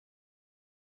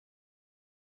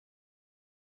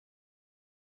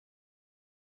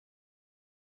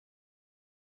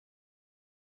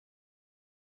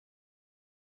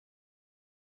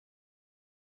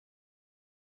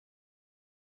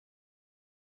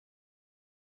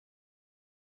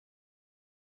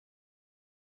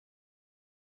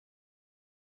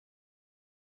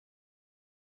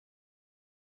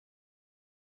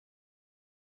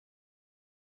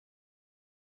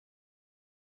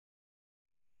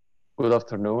Good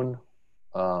afternoon.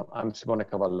 I'm Simone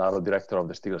Cavallaro, Director of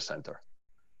the Stigler Center.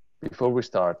 Before we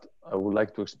start, I would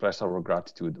like to express our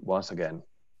gratitude once again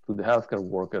to the healthcare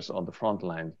workers on the front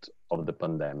lines of the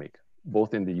pandemic,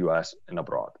 both in the US and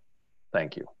abroad.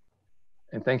 Thank you.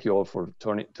 And thank you all for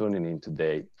tuning in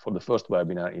today for the first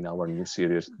webinar in our new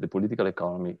series, The Political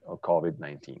Economy of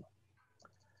COVID-19.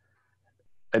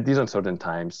 At these uncertain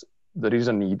times, there is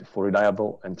a need for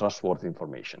reliable and trustworthy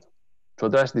information. To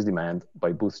address this demand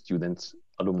by both students,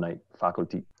 alumni,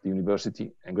 faculty, the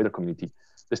university, and greater community,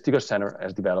 the Stigler Center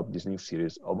has developed this new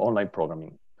series of online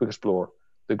programming to explore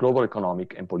the global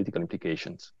economic and political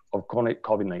implications of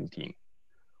COVID-19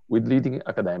 with leading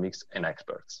academics and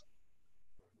experts.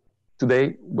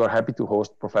 Today, we're happy to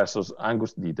host Professors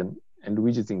Angus Deaton and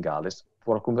Luigi Zingales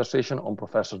for a conversation on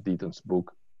Professor Deaton's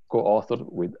book,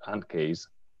 co-authored with Anne Case,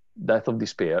 Death of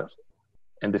Despair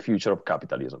and the Future of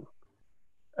Capitalism,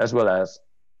 as well as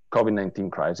COVID-19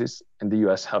 crisis and the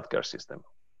US healthcare system.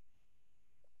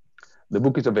 The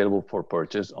book is available for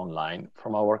purchase online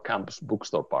from our campus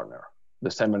bookstore partner, the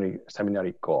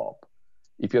Seminary Co-op.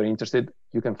 If you're interested,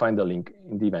 you can find the link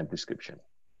in the event description.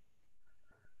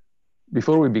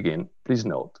 Before we begin, please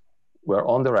note, we're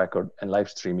on the record and live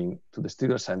streaming to the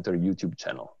Stigler Center YouTube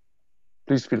channel.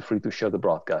 Please feel free to share the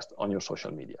broadcast on your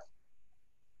social media.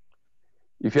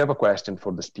 If you have a question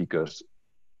for the speakers,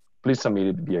 please submit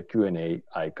it via Q&A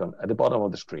icon at the bottom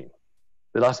of the screen.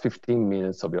 The last 15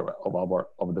 minutes of the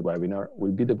webinar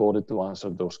will be devoted to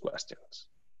answer those questions.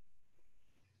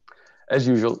 As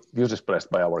usual, views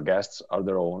expressed by our guests are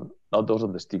their own, not those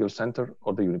of the Stigler Center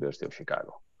or the University of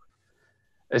Chicago.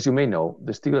 As you may know,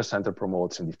 the Stigler Center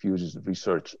promotes and diffuses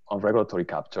research on regulatory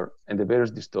capture and the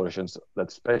various distortions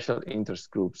that special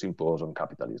interest groups impose on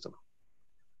capitalism.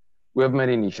 We have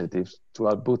many initiatives to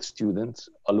help both students,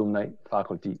 alumni,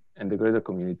 faculty, and the greater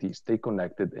community stay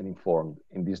connected and informed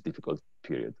in this difficult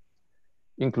period,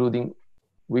 including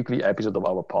weekly episodes of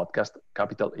our podcast,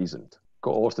 Capital Isn't,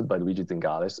 co-hosted by Luigi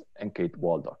Zingales and Kate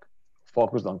Waldock,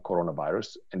 focused on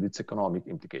coronavirus and its economic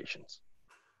implications.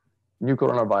 New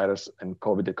coronavirus and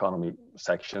COVID economy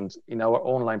sections in our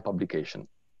online publication,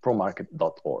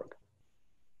 promarket.org.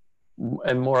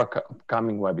 And more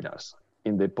upcoming webinars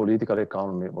in the Political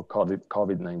Economy of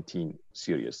COVID-19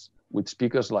 series with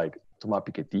speakers like Thomas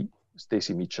Piketty,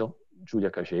 Stacy Mitchell,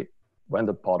 Julia Cagé,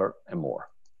 Wendell Potter, and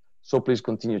more. So please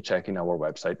continue checking our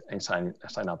website and sign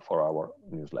up for our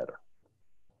newsletter.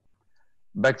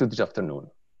 Back to this afternoon.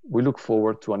 We look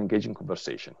forward to an engaging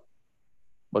conversation.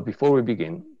 But before we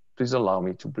begin, please allow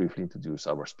me to briefly introduce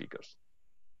our speakers.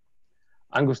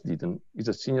 Angus Deaton is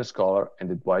a senior scholar and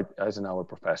the Dwight Eisenhower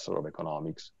Professor of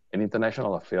Economics and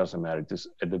International Affairs Emeritus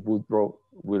at the Woodrow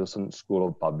Wilson School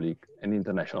of Public and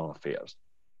International Affairs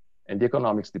and the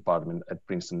Economics Department at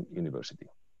Princeton University.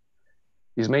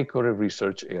 His main career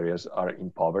research areas are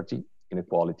in poverty,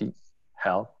 inequality,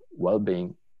 health,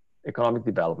 well-being, economic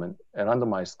development, and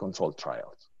randomized controlled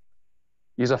trials.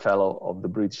 He is a Fellow of the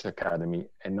British Academy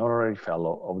and Honorary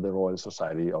Fellow of the Royal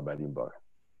Society of Edinburgh,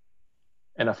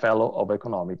 and a Fellow of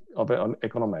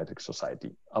Econometric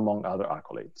Society, among other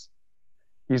accolades.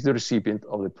 He is the recipient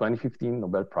of the 2015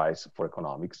 Nobel Prize for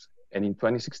Economics, and in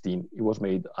 2016, he was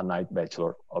made a Knight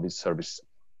Bachelor of his service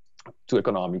to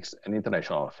economics and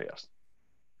international affairs.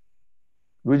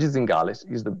 Luigi Zingales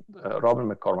is the Robert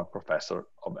McCormack Professor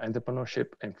of Entrepreneurship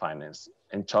and Finance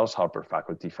and Charles Harper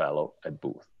Faculty Fellow at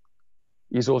Booth.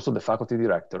 He is also the Faculty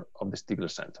Director of the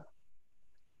Stigler Center.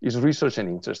 His research and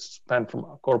interests span from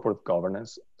corporate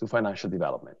governance to financial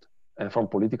development, and from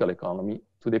political economy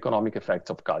to the economic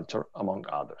effects of culture, among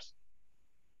others.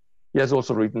 He has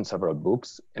also written several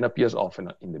books and appears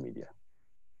often in the media.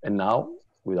 And now,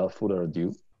 without further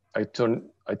ado, I turn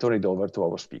it over to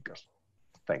our speakers.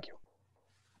 Thank you.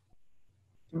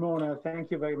 Simona,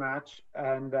 thank you very much.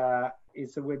 And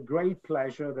it's with great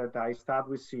pleasure that I start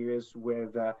this series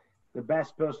with the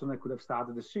best person that could have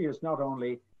started the series, not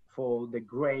only for the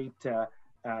great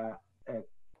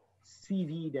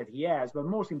CV that he has, but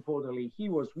most importantly, he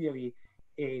was really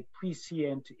a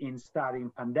prescient in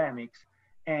studying pandemics.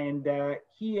 And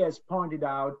he has pointed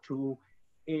out to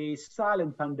a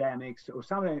silent pandemics or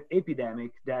silent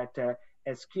epidemic that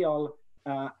has killed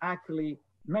actually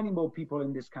many more people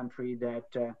in this country than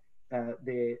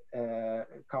the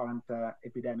current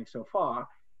epidemic so far.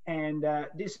 And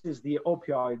this is the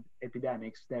opioid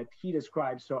epidemics that he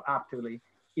describes so aptly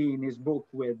in his book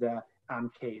with Anne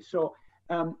Case. So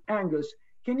Angus,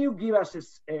 can you give us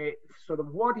a sort of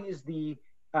what is the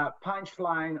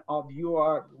punchline of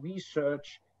your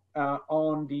research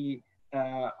on the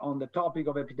topic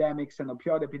of epidemics and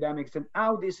opioid epidemics, and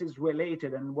how this is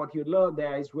related, and what you learned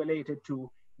there is related to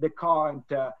the current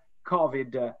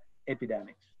COVID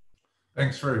epidemics.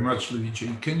 Thanks very much, Luigi.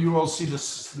 Can you all see the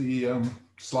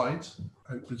slides?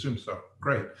 I presume so.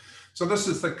 Great. So this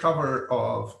is the cover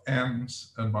of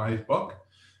Anne's and my book,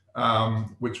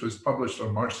 which was published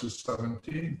on March the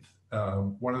 17th.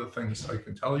 One of the things I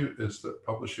can tell you is that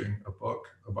publishing a book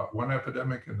about one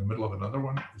epidemic in the middle of another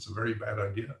one is a very bad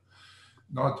idea.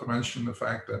 Not to mention the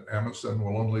fact that Amazon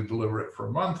will only deliver it for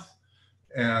a month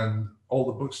and all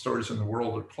the bookstores in the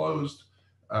world are closed.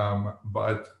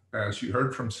 But as you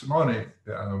heard from Simone,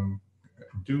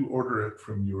 do order it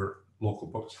from your local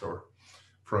bookstore,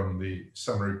 from the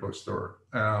Seminary bookstore.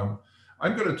 I'm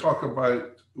going to talk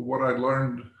about what I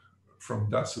learned from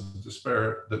Deaths of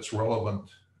Despair that's relevant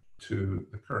to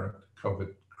the current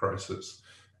COVID crisis.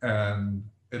 And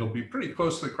it'll be pretty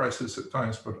close to the crisis at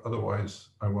times, but otherwise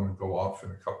I want to go off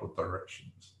in a couple of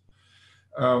directions.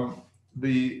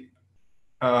 The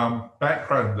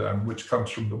background then, which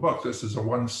comes from the book, this is a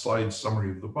one-slide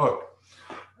summary of the book.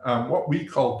 What we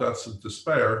call deaths of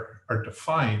despair are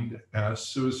defined as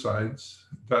suicides,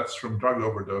 deaths from drug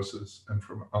overdoses, and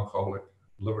from alcoholic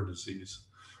liver disease.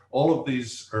 All of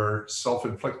these are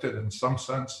self-inflicted in some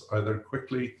sense, either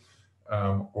quickly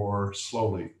or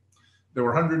slowly. There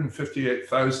were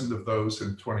 158,000 of those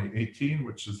in 2018,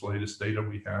 which is the latest data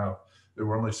we have. There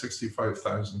were only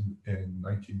 65,000 in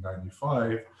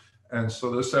 1995. And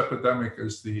so this epidemic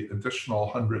is the additional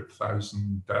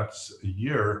 100,000 deaths a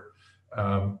year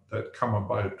that come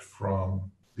about from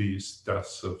these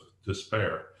deaths of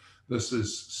despair. This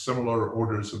is similar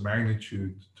orders of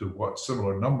magnitude to what,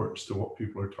 similar numbers to what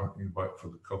people are talking about for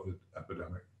the COVID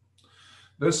epidemic.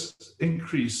 This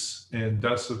increase in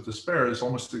deaths of despair is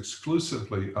almost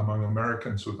exclusively among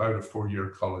Americans without a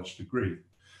four-year college degree.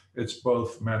 It's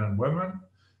both men and women,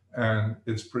 and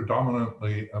it's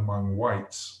predominantly among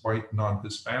whites, white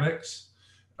non-Hispanics.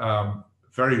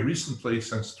 Very recently,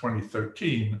 since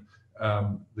 2013,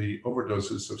 the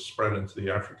overdoses have spread into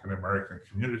the African-American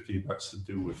community. That's to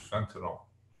do with fentanyl.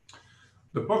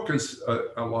 The book is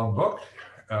a long book.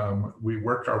 We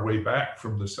work our way back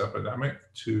from this epidemic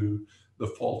to the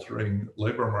faltering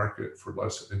labor market for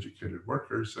less educated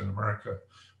workers in America,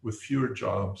 with fewer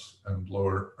jobs and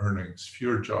lower earnings,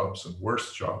 fewer jobs and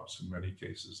worse jobs in many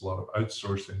cases, a lot of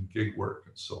outsourcing, gig work,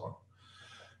 and so on.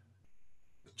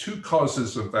 Two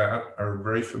causes of that are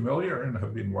very familiar and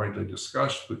have been widely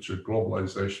discussed, which are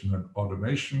globalization and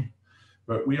automation.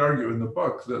 But we argue in the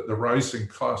book that the rising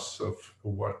costs of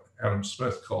what Adam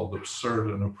Smith called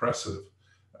absurd and oppressive,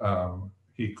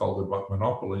 he called it about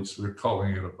monopolies, we're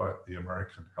calling it about the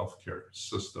American healthcare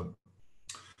system.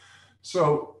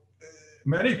 So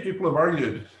many people have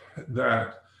argued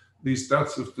that these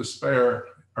deaths of despair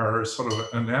are sort of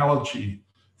an analogy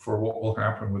for what will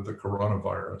happen with the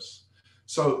coronavirus.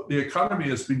 So the economy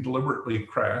has been deliberately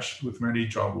crashed with many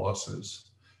job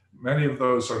losses. Many of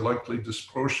those are likely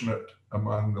disproportionate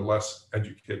among the less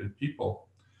educated people.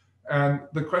 And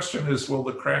the question is, will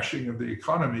the crashing of the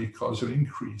economy cause an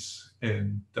increase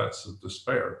in deaths of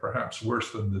despair, perhaps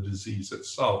worse than the disease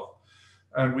itself?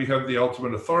 And we have the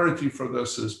ultimate authority for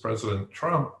this is President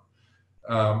Trump.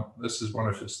 This is one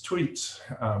of his tweets.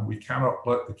 We cannot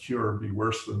let the cure be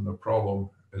worse than the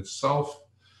problem itself.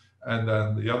 And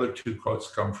then the other two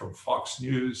quotes come from Fox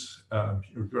News.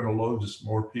 You're going to lose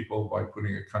more people by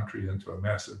putting a country into a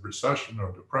massive recession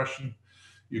or depression.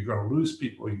 You're going to lose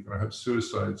people. You're going to have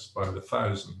suicides by the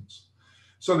thousands.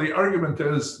 So the argument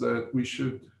is that we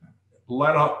should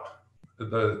let up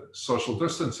the social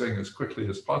distancing as quickly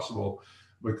as possible,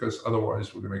 because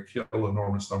otherwise we're going to kill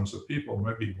enormous numbers of people,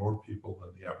 maybe more people than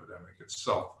the epidemic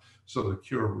itself. So the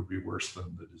cure would be worse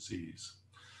than the disease.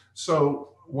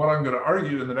 So what I'm going to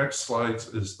argue in the next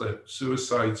slides is that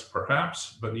suicides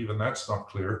perhaps, but even that's not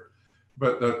clear,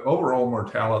 but that overall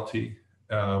mortality,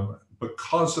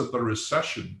 because of the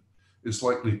recession, is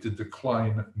likely to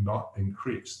decline, not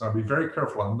increase. Now be very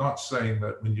careful, I'm not saying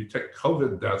that when you take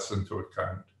COVID deaths into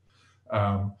account,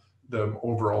 the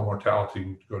overall mortality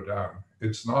would go down.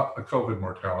 It's not a COVID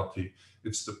mortality,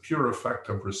 it's the pure effect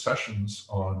of recessions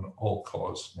on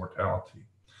all-cause mortality.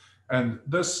 And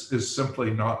this is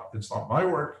simply not, it's not my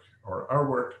work or our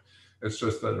work, it's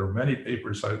just that there are many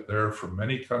papers out there from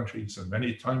many countries and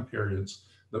many time periods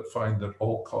that find that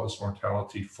all-cause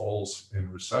mortality falls in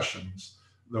recessions,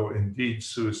 though indeed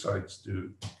suicides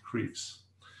do increase.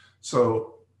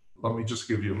 So let me just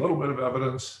give you a little bit of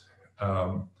evidence.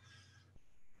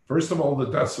 First of all, the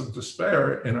deaths of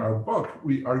despair in our book,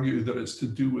 we argue that it's to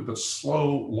do with a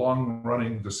slow,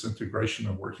 long-running disintegration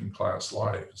of working class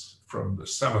lives from the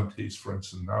 70s, for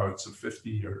instance. Now it's a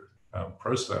 50-year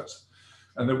process.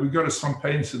 And that we go to some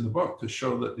pains in the book to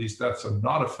show that these deaths are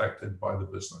not affected by the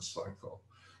business cycle.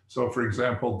 So for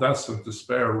example, deaths of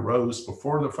despair rose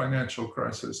before the financial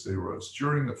crisis, they rose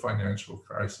during the financial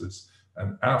crisis,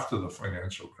 and after the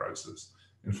financial crisis.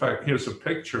 In fact, here's a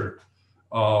picture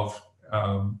of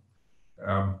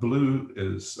blue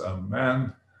is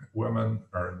men, women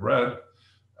are in red,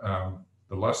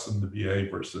 the less than the BA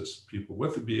versus people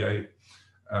with the BA.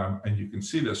 And you can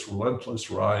see this relentless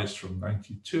rise from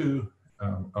 92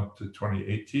 up to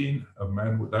 2018 of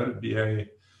men without a BA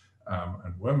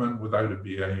and women without a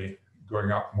BA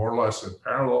going up more or less in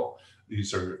parallel.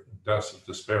 These are deaths of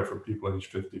despair for people aged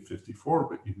 50, 54,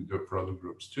 but you can do it for other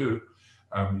groups too.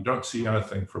 You don't see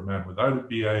anything for men without a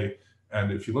BA.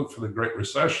 And if you look for the Great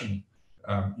Recession,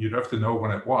 you'd have to know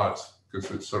when it was,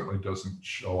 because it certainly doesn't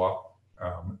show up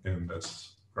in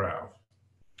this graph.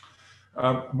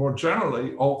 More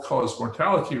generally, all-cause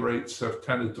mortality rates have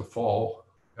tended to fall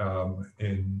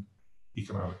in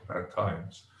economic bad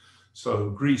times. So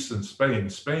Greece and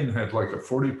Spain had like a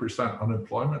 40%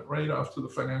 unemployment rate after the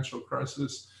financial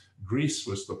crisis. Greece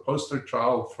was the poster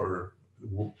child for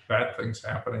bad things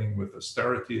happening with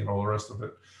austerity and all the rest of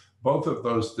it. Both of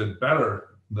those did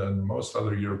better than most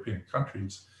other European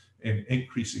countries in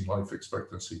increasing life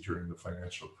expectancy during the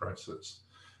financial crisis.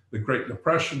 The Great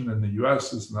Depression in the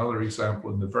US is another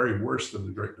example. In the very worst of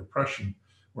the Great Depression,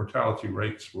 mortality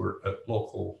rates were at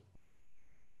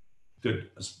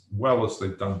did as well as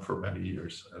they'd done for many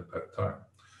years at that time.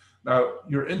 Now,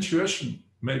 your intuition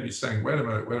may be saying, wait a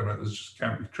minute, this just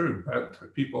can't be true. Bad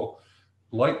people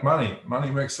like money.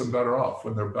 Money makes them better off.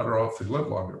 When they're better off, they live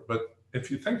longer. But if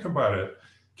you think about it,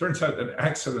 it turns out that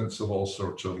accidents of all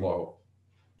sorts are low.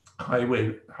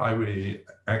 Highway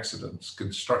accidents,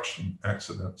 construction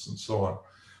accidents, and so on.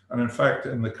 And in fact,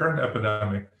 in the current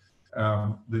epidemic,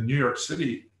 the New York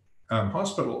City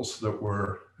hospitals that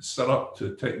were set up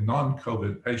to take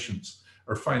non-COVID patients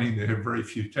are finding they have very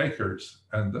few takers.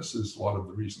 And this is a lot of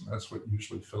the reason. That's what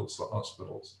usually fills the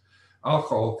hospitals.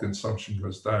 Alcohol consumption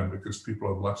goes down because people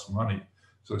have less money.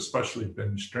 So especially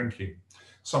binge drinking.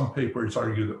 Some papers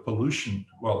argue that pollution,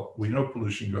 well, we know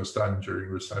pollution goes down during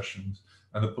recessions,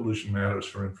 and the pollution matters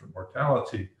for infant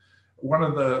mortality. One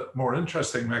of the more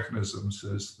interesting mechanisms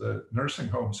is that nursing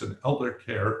homes and elder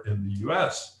care in the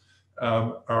US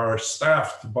are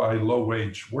staffed by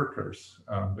low-wage workers,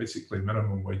 basically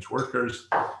minimum wage workers.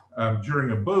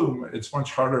 During a boom, it's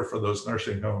much harder for those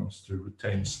nursing homes to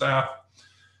retain staff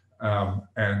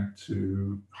and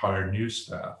to hire new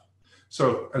staff.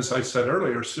 So as I said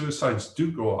earlier, suicides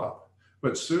do go up,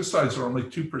 but suicides are only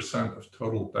 2% of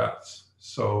total deaths.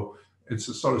 So it's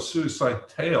a sort of suicide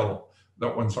tail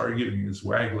that one's arguing is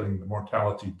waggling the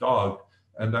mortality dog,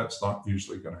 and that's not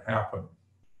usually going to happen.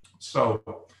 So,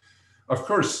 of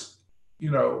course,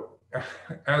 you know,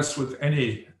 as with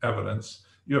any evidence,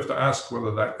 you have to ask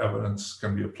whether that evidence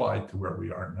can be applied to where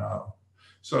we are now.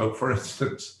 So, for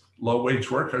instance, low-wage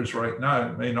workers right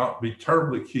now may not be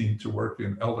terribly keen to work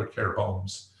in elder care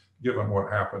homes, given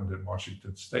what happened in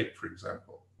Washington State, for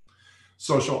example.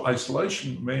 Social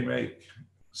isolation may make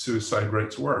suicide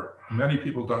rates work. Many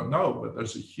people don't know, but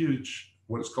there's a huge,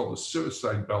 what is called a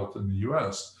suicide belt in the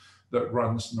US that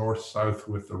runs north-south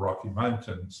with the Rocky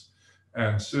Mountains.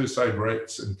 And suicide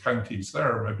rates in counties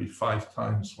there may be 5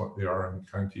 times what they are in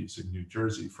counties in New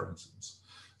Jersey, for instance.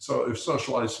 So if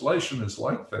social isolation is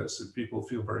like this, if people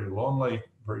feel very lonely,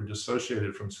 very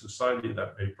dissociated from society,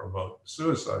 that may promote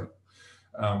suicide.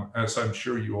 As I'm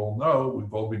sure you all know,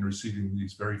 we've all been receiving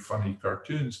these very funny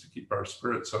cartoons to keep our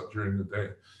spirits up during the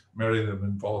day. Many of them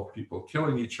involve people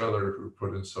killing each other who are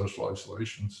put in social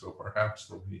isolation, so perhaps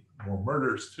there'll be more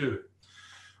murders too.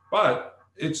 But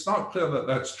it's not clear that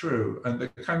that's true, and the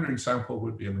counterexample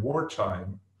would be in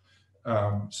wartime,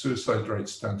 suicide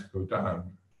rates tend to go down,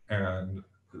 and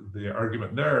the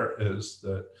argument there is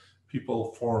that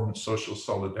people form social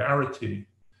solidarity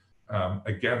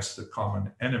against a common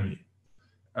enemy.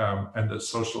 And that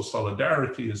social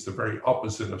solidarity is the very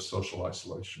opposite of social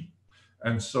isolation.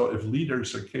 And so if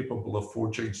leaders are capable of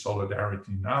forging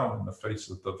solidarity now in the face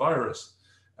of the virus,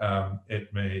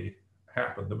 it may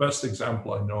happen. The best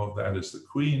example I know of that is the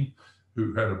Queen,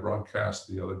 who had a broadcast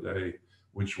the other day,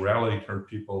 which rallied her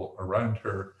people around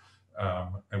her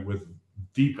and with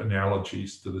deep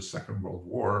analogies to the Second World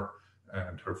War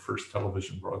and her first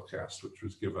television broadcast, which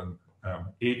was given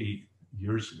 80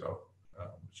 years ago.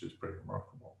 Which is pretty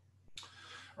remarkable.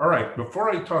 All right,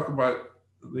 before I talk about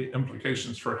the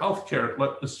implications for healthcare,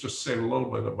 let's just say a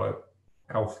little bit about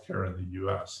healthcare in the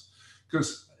US.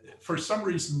 Because for some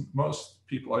reason, most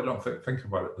people, I don't think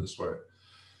about it this way.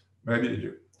 Maybe they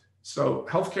do. So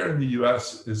healthcare in the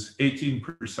US is 18%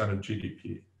 of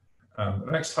GDP.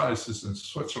 The next highest is in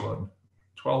Switzerland,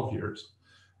 12 years.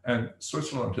 And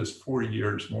Switzerland has 4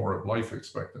 years more of life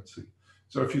expectancy.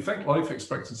 So if you think life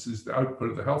expectancy is the output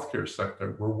of the healthcare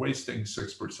sector, we're wasting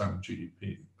 6% of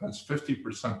GDP. That's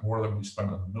 50% more than we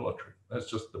spend on the military. That's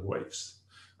just the waste.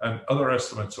 And other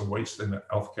estimates of waste in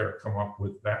healthcare come up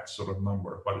with that sort of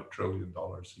number, about $1 trillion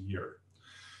a year.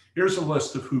 Here's a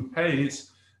list of who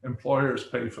pays. Employers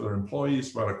pay for their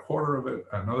employees, about a quarter of it.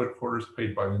 Another quarter is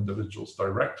paid by individuals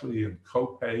directly in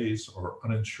co-pays or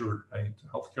uninsured paying to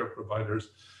healthcare providers.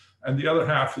 And the other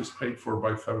half is paid for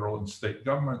by federal and state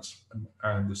governments,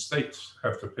 and the states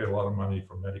have to pay a lot of money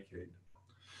for Medicaid.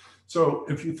 So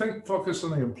if you focus on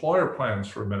the employer plans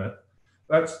for a minute,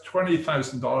 that's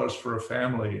 $20,000 for a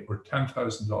family or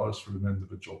 $10,000 for an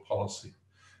individual policy.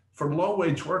 For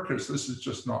low-wage workers, this is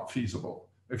just not feasible.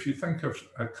 If you think of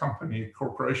a company, a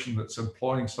corporation that's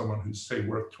employing someone who's, say,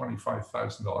 worth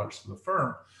 $25,000 to the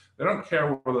firm, they don't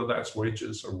care whether that's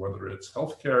wages or whether it's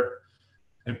healthcare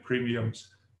and premiums,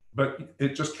 but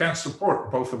it just can't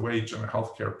support both a wage and a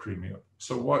healthcare premium.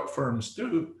 So what firms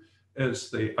do is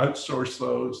they outsource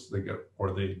those,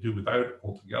 or they do without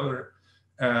altogether.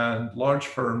 And large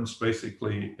firms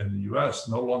basically in the US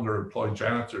no longer employ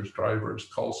janitors, drivers,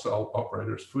 call cell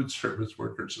operators, food service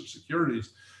workers, or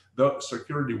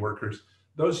security workers.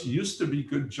 Those used to be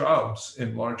good jobs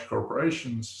in large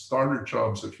corporations, starter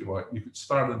jobs, if you like. You could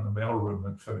start in the mailroom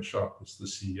and finish up as the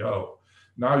CEO.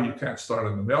 Now you can't start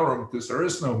in the mailroom because there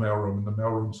is no mailroom, and the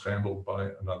mailroom's handled by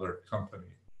another company.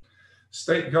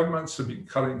 State governments have been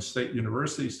cutting state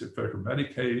universities to pay for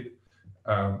Medicaid.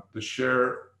 The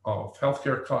share of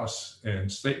healthcare costs in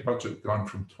state budget gone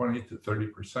from 20 to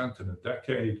 30% in a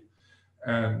decade.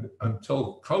 And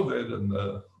until COVID and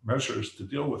the measures to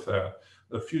deal with that,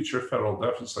 the future federal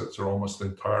deficits are almost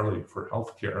entirely for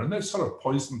healthcare. And they sort of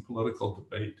poisoned political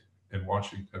debate in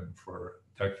Washington for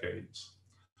decades.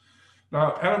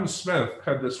 Now, Adam Smith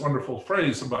had this wonderful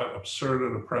phrase about absurd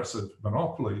and oppressive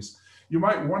monopolies. You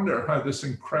might wonder how this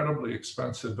incredibly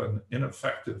expensive and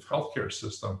ineffective healthcare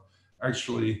system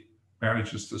actually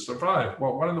manages to survive.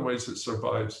 Well, one of the ways it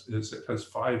survives is it has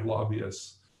 5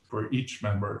 lobbyists for each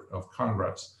member of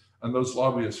Congress, and those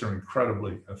lobbyists are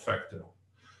incredibly effective.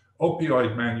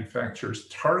 Opioid manufacturers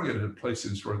targeted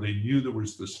places where they knew there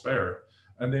was despair,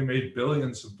 and they made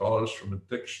billions of dollars from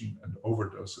addiction and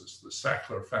overdoses. The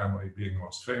Sackler family, being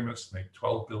most famous, made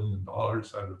 $12 billion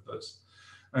out of this.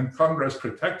 And Congress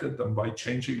protected them by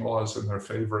changing laws in their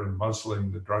favor and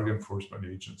muzzling the Drug Enforcement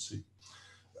Agency.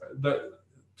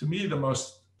 To me, the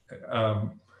most,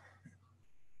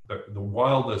 the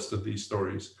wildest of these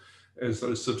stories is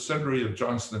that a subsidiary of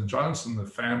Johnson & Johnson, the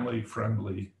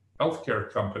family-friendly healthcare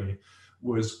company,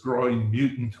 was growing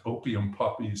mutant opium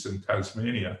poppies in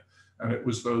Tasmania. And it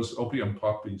was those opium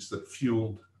poppies that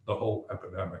fueled the whole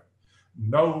epidemic.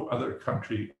 No other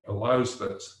country allows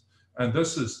this. And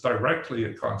this is directly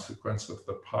a consequence of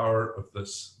the power of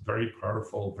this very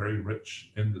powerful, very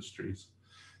rich industries.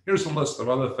 Here's a list of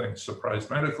other things: surprise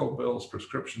medical bills,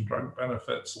 prescription drug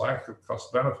benefits, lack of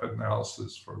cost-benefit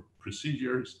analysis for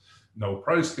procedures, no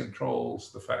price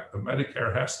controls, the fact that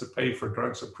Medicare has to pay for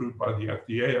drugs approved by the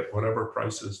FDA at whatever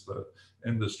prices the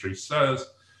industry says.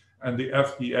 And the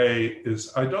FDA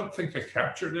is, I don't think, a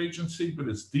captured agency, but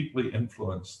it's deeply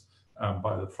influenced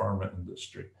by the pharma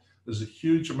industry. There's a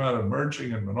huge amount of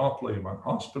merging and monopoly among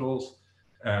hospitals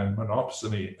and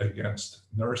monopsony against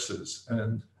nurses.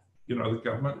 And you know, the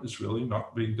government is really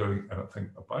not doing anything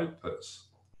about this.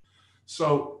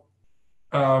 So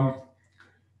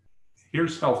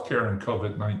here's healthcare and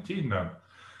COVID-19 now.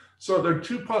 So there are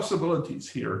 2 possibilities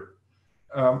here,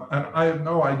 and I have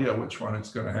no idea which one is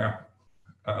going to happen.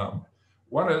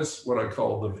 One is what I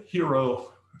call the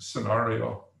hero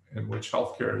scenario, in which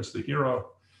healthcare is the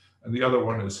hero, and the other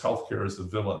one is healthcare is the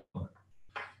villain.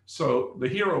 So the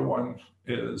hero one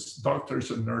is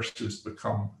doctors and nurses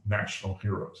become national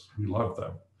heroes. We love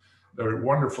them. There are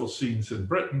wonderful scenes in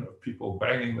Britain of people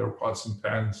banging their pots and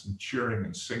pans and cheering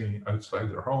and singing outside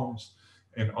their homes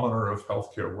in honor of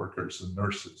healthcare workers and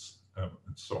nurses and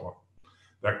so on.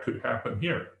 That could happen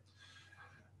here.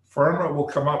 Pharma will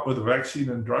come up with a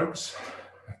vaccine and drugs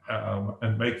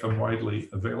and make them widely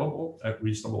available at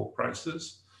reasonable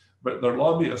prices. But their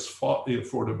lobbyists fought the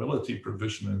affordability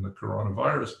provision in the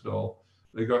coronavirus bill.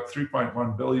 They got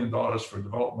 $3.1 billion for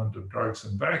development of drugs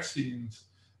and vaccines,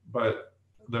 but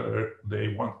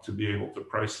they want to be able to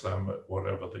price them at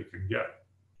whatever they can get.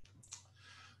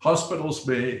 Hospitals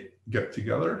may get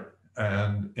together,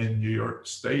 and in New York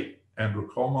State,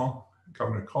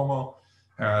 Governor Cuomo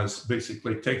has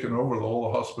basically taken over all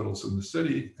the hospitals in the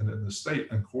city and in the state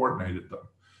and coordinated them.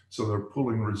 So they're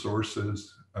pooling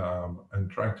resources and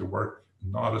trying to work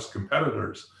not as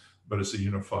competitors, but as a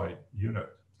unified unit.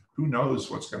 who knows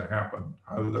what's going to happen,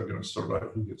 how they're going to sort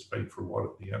out who gets paid for what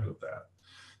at the end of that.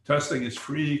 Testing is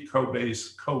free,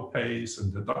 co-pays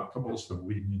and deductibles have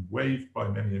been waived by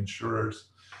many insurers,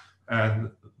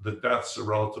 and the deaths are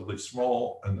relatively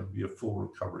small, and there'll be a full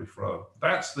recovery for them.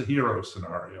 That's the hero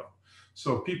scenario.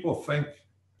 So people think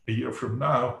a year from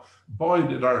now, boy,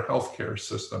 did our healthcare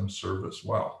system serve us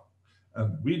well.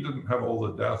 And we didn't have all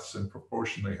the deaths in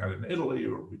proportion they had in Italy,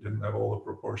 or we didn't have all the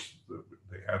proportions that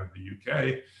they had in the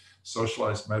UK.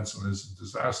 Socialized medicine is a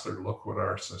disaster. Look what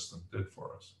our system did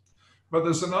for us. But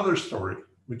there's another story,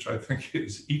 which I think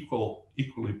is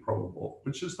equally probable,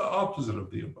 which is the opposite of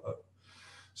the above.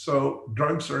 So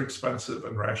drugs are expensive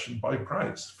and rationed by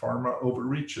price. Pharma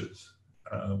overreaches.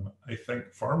 I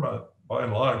think pharma, by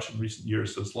and large, in recent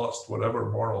years has lost whatever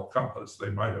moral compass they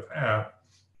might have had.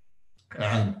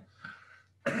 And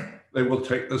they will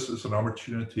take this as an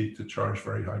opportunity to charge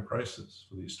very high prices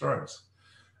for these drugs.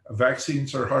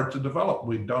 Vaccines are hard to develop.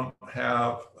 We don't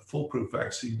have a foolproof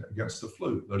vaccine against the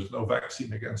flu. There's no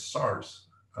vaccine against SARS,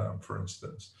 for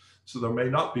instance. So there may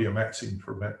not be a vaccine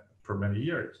for many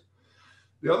years.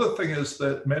 The other thing is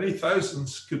that many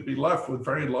thousands could be left with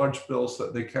very large bills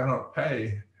that they cannot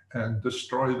pay and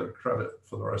destroy their credit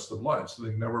for the rest of life. So they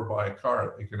can never buy a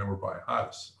car, they can never buy a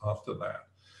house after that.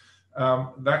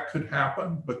 That could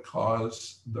happen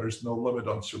because there's no limit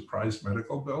on surprise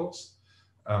medical bills.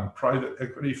 Private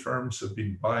equity firms have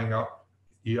been buying up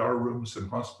ER rooms in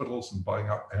hospitals and buying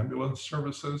up ambulance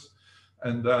services.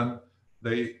 And then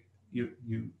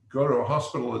you go to a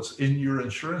hospital that's in your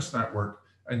insurance network,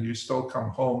 and you still come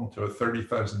home to a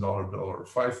 $30,000 bill or a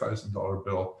 $5,000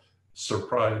 bill,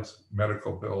 surprise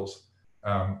medical bills.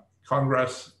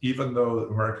 Congress, even though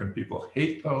American people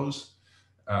hate those,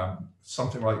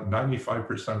 something like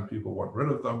 95% of people want rid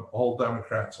of them, all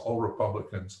Democrats, all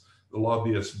Republicans. The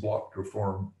lobbyists blocked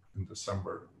reform in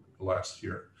December last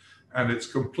year. And it's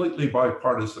completely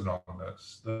bipartisan on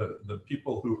this. The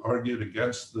people who argued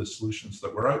against the solutions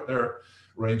that were out there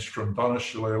ranged from Donna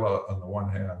Shalala on the one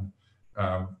hand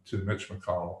to Mitch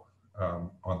McConnell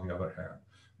on the other hand.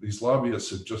 These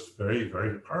lobbyists are just very,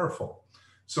 very powerful.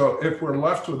 So if we're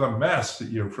left with a mess a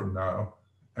year from now,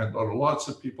 and lots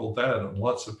of people dead and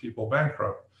lots of people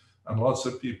bankrupt and lots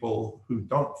of people who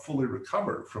don't fully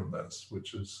recover from this,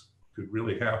 which could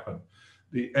really happen,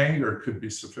 the anger could be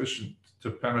sufficient to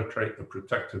penetrate the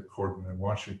protective cordon in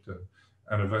Washington,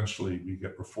 and eventually we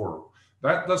get reform.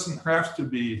 That doesn't have to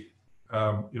be,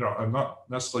 I'm not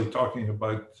necessarily talking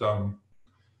about, I'm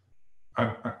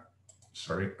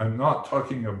not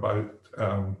talking about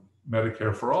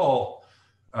Medicare for all.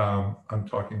 I'm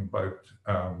talking about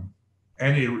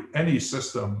any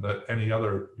system that any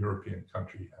other European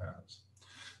country has.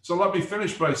 So let me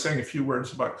finish by saying a few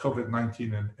words about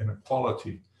COVID-19 and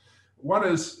inequality. One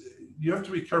is, you have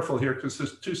to be careful here because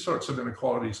there's two sorts of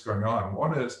inequalities going on.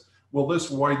 One is, will this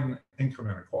widen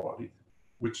income inequality,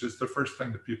 which is the first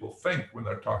thing that people think when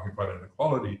they're talking about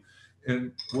inequality,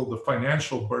 and will the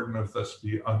financial burden of this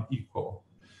be unequal?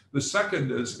 The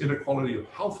second is inequality of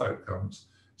health outcomes.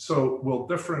 So will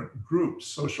different groups,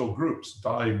 social groups,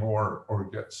 die more or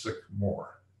get sick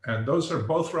more? And those are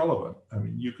both relevant. I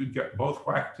mean, you could get both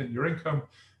whacked in your income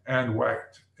and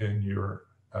whacked in your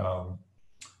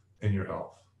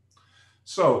health.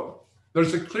 So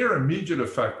there's a clear immediate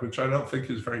effect, which I don't think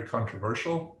is very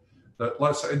controversial, that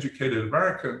less educated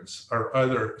Americans are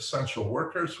either essential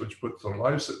workers, which puts their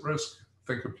lives at risk.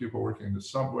 Think of people working in the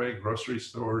subway, grocery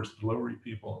stores, delivery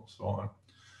people, and so on.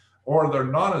 Or they're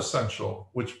non-essential,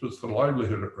 which puts their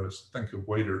livelihood at risk. Think of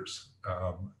waiters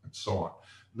and so on.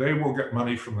 They will get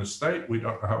money from the state. We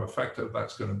don't know how effective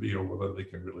that's going to be or whether they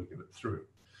can really get it through.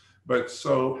 But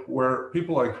so where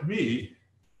people like me,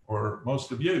 or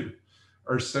most of you,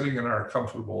 are sitting in our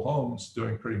comfortable homes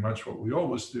doing pretty much what we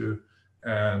always do,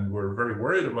 and we're very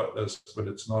worried about this, but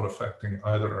it's not affecting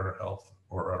either our health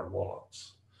or our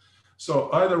wallets. So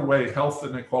either way, health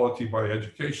inequality by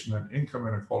education and income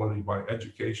inequality by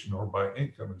education or by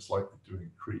income is likely to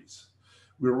increase.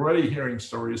 We're already hearing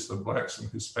stories that Blacks and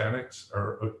Hispanics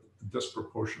are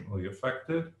disproportionately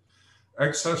affected.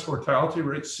 Excess mortality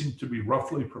rates seem to be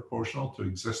roughly proportional to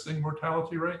existing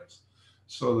mortality rates.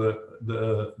 So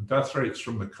the death rates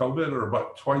from the COVID are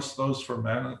about twice those for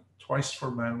men, twice for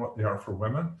men what they are for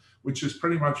women, which is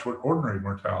pretty much what ordinary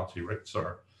mortality rates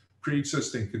are.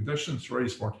 Pre-existing conditions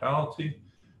raise mortality,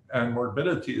 and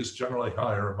morbidity is generally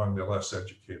higher among the less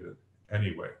educated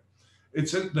anyway. The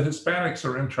Hispanics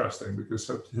are interesting because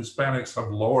Hispanics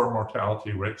have lower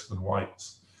mortality rates than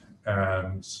whites,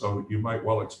 and so you might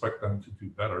well expect them to do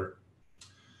better.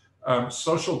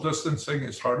 Social distancing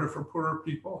is harder for poorer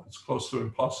people. It's close to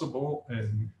impossible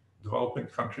in developing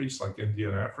countries like India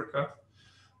and Africa.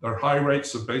 There are high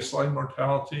rates of baseline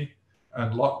mortality,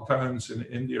 and lockdowns in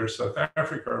India or South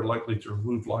Africa are likely to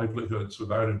remove livelihoods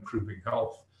without improving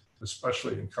health,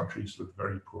 especially in countries with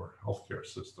very poor healthcare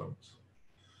systems.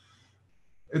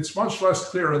 It's much less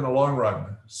clear in the long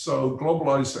run. So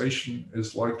globalization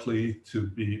is likely to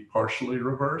be partially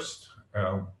reversed.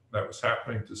 That was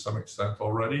happening to some extent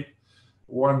already.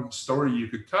 One story you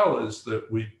could tell is that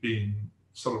we've been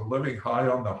sort of living high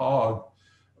on the hog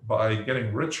by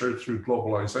getting richer through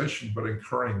globalization, but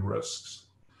incurring risks.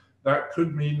 That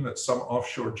could mean that some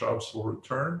offshore jobs will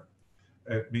return.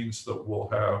 It means that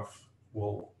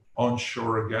we'll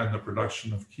onshore again the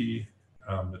production of key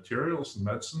materials and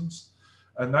medicines.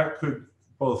 And that could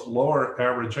both lower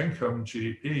average income,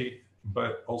 GDP,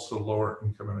 but also lower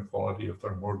income inequality if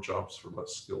there are more jobs for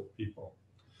less skilled people.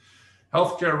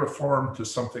 Healthcare reform to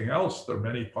something else, there are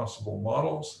many possible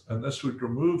models, and this would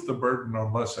remove the burden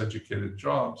on less educated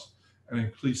jobs and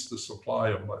increase the supply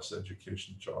of less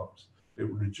education jobs. It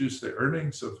would reduce the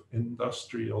earnings of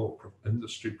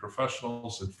industry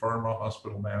professionals in pharma,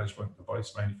 hospital management,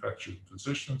 device manufacturers,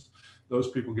 physicians. Those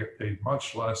people get paid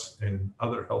much less in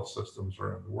other health systems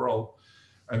around the world.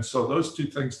 And so those two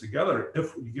things together,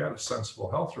 if we get a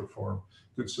sensible health reform,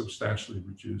 could substantially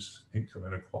reduce income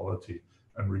inequality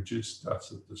and reduce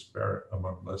deaths of despair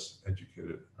among less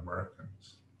educated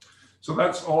Americans. So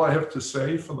that's all I have to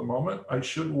say for the moment. I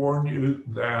should warn you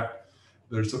that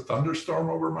there's a thunderstorm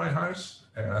over my house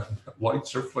and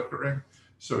lights are flickering,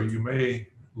 so you may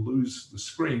lose the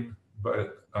screen,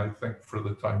 but I think for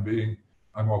the time being,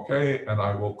 I'm okay, and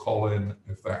I will call in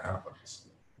if that happens.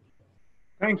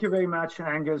 Thank you very much,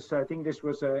 Angus. I think this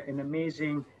was an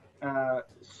amazing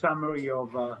summary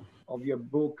of your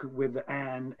book with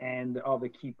Anne and of the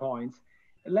key points.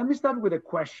 Let me start with a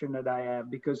question that I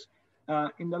have, because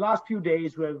in the last few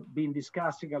days, we've been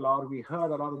discussing a lot. We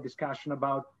heard a lot of discussion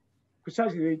about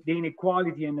precisely the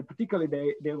inequality, and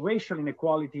particularly the racial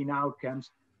inequality in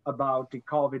outcomes about the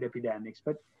COVID epidemics.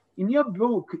 But in your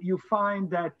book, you find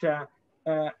that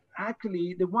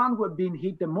actually the one who have been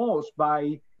hit the most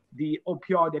by the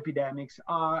opioid epidemics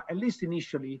are, at least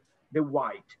initially, the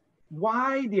white.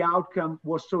 Why the outcome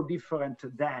was so different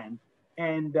then,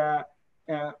 and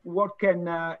what can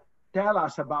tell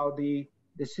us about the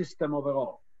system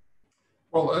overall?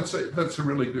 Well, that's a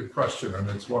really good question, and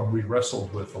it's one we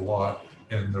wrestled with a lot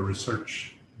in the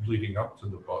research leading up to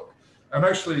the book. And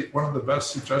actually, one of the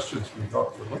best suggestions we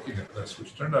got for looking at this,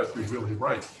 which turned out to be really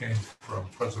right, came from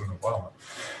President Obama.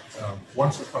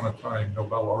 Once upon a time,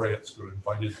 Nobel laureates were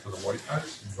invited to the White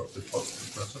House and got to talk to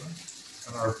the president.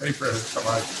 And our paper had come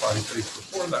out 5 days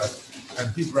before that,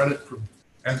 and he'd read it from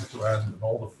end to end and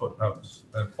all the footnotes,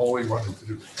 and all he wanted to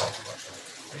do was talk about that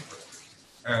paper.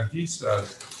 And he said,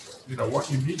 you know,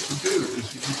 what you need to do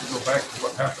is you need to go back to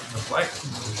what happened in the Black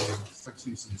community in the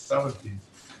 60s and 70s,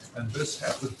 and this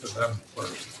happened to them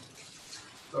first.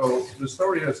 So the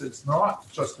story is, it's not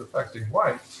just affecting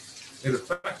whites, it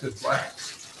affected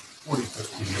Blacks 40,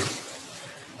 50 years.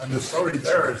 And the story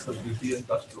there is that the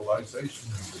deindustrialization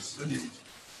in the cities,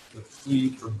 the flee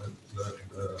from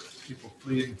the people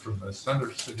fleeing from the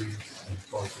center cities and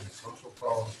causing social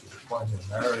problems, the decline in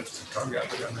marriage, the drug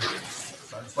epidemic.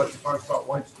 It's like you talk about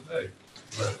whites today,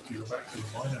 but if you go back to the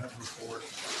Moynihan report,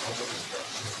 all of the stuff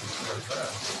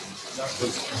that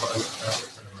was about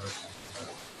African Americans.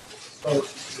 So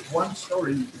one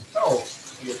story you can tell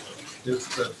is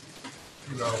that,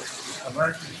 you know,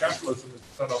 American capitalism is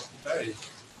set up today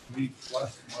to meet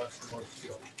less and less and more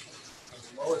skilled. And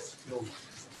the lowest skilled,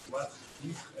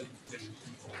 least educated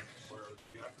people, where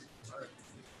the African Americans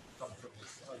come from the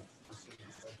side of the city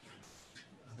center,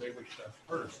 and they were set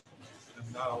first.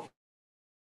 And now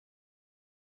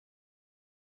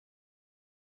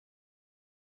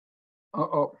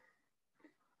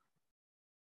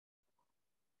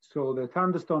so the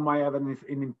thunderstorm might have an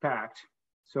impact.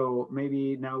 So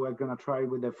maybe now we're gonna try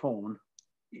with the phone.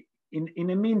 In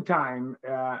the meantime,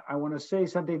 I want to say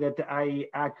something that I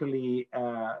actually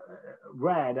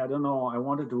read. I don't know, I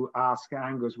wanted to ask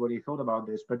Angus what he thought about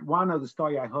this, but one of the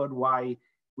story I heard why it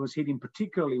was hitting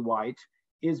particularly white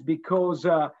is because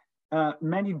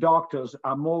many doctors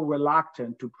are more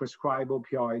reluctant to prescribe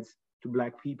opioids to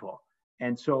Black people.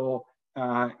 And so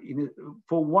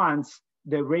for once,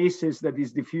 the racist that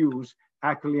is diffused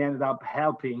actually ended up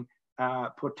helping,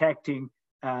 protecting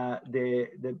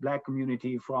the Black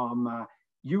community from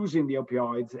using the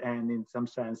opioids, and in some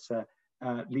sense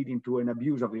leading to an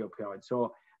abuse of the opioids.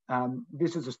 So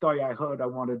this is a story I heard. I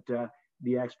wanted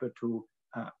the expert to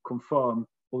confirm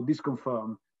or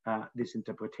disconfirm this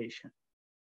interpretation.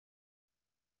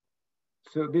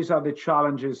 So these are the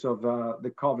challenges of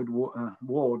the COVID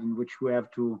world, in which we have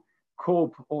to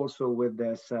cope also with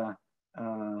this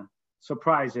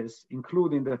surprises,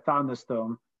 including the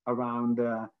thunderstorm around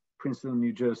Princeton,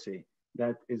 New Jersey.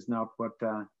 That is not what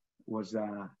was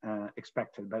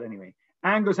expected. But anyway,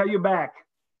 Angus, are you back?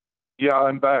 Yeah,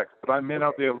 I'm back, but I may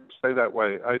not be able to stay that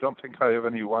way. I don't think I have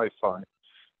any Wi-Fi,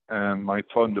 and my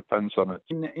phone depends on it.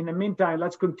 In the meantime,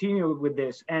 let's continue with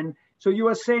this. And so you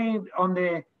were saying on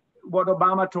what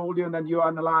Obama told you and that you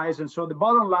analyze. And so the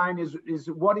bottom line is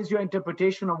what is your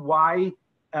interpretation of why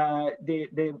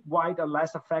the white are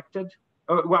less affected,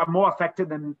 well, more affected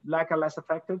than black are less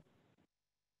affected?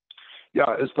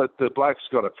 Yeah, it's that the blacks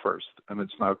got it first, and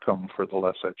it's now come for the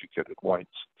less educated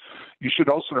whites. You should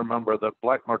also remember that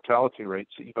black mortality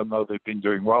rates, even though they've been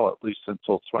doing well, at least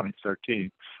until 2013,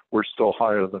 were still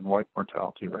higher than white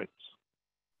mortality rates.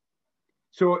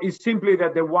 So it's simply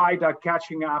that the white are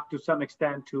catching up to some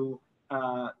extent to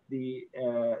the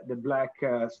black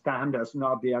standards,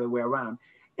 not the other way around.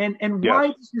 And yes. Why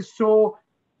is this so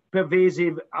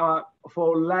pervasive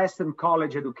for less than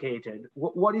college educated?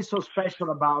 What is so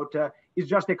special about? Is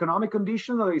just economic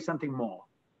conditions, or is something more?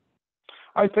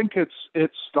 I think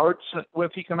it starts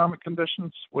with economic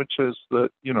conditions, which is that,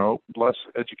 you know, less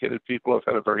educated people have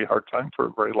had a very hard time for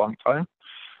a very long time.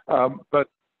 But,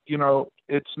 you know,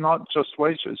 it's not just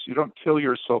wages. You don't kill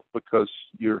yourself because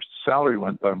your salary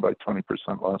went down by 20%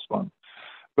 last month.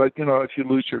 But, you know, if you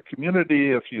lose your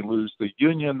community, if you lose the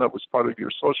union that was part of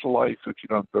your social life, if you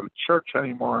don't go to church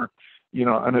anymore, you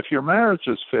know, and if your marriage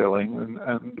is failing,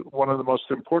 and one of the most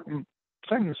important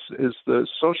things is the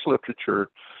social literature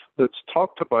that's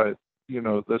talked about, you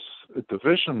know, this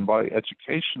division by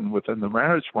education within the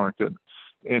marriage market,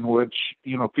 in which,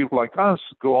 you know, people like us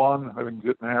go on having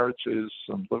good marriages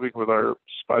and living with our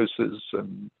spouses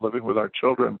and living with our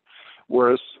children,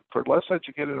 whereas for less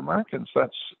educated Americans,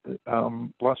 that's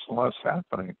less and less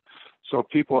happening. So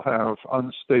people have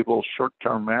unstable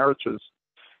short-term marriages,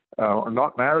 or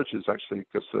not marriages actually,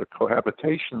 because they're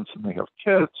cohabitations and they have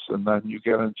kids, and then you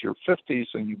get into your 50s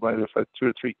and you might have had 2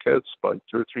 or 3 kids by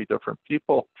 2 or 3 different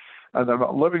people, and they're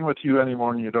not living with you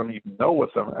anymore and you don't even know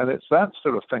with them. And it's that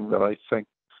sort of thing that I think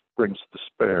brings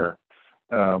despair.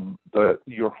 That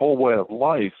your whole way of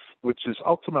life, which is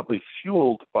ultimately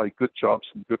fueled by good jobs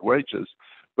and good wages,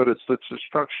 but it's the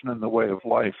destruction in the way of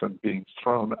life and being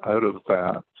thrown out of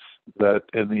that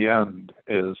in the end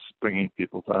is bringing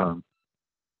people down.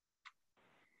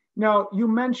 Now, you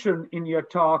mentioned in your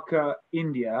talk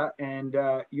India, and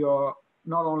you're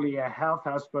not only a health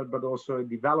expert, but also a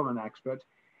development expert.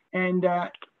 And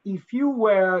if you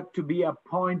were to be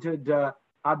appointed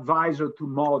advisor to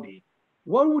Modi,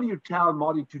 what would you tell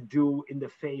Modi to do in the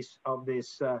face of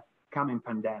this coming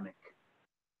pandemic?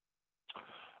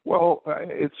 Well,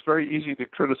 it's very easy to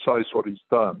criticize what he's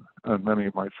done, and many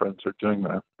of my friends are doing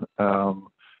that.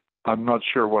 I'm not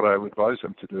sure what I would advise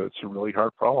him to do. It's a really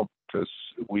hard problem because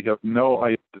we have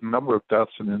the number of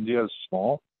deaths in India is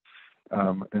small.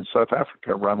 In South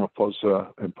Africa,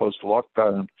 Ramaphosa imposed a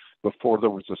lockdown before there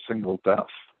was a single death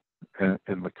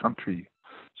in the country.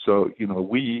 So, you know,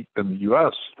 we in the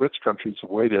U.S., rich countries,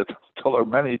 have waited until there are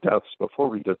many deaths before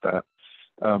we did that.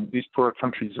 These poor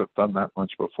countries have done that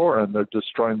much before, and they're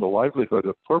destroying the livelihood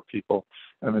of poor people,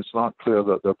 and it's not clear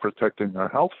that they're protecting their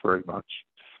health very much.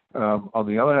 On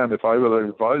the other hand, if I were their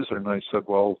advisor and I said,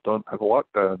 well, don't have a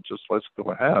lockdown, just let's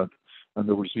go ahead, and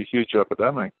there was a huge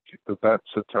epidemic, that's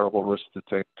a terrible risk to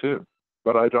take too.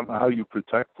 But I don't know how you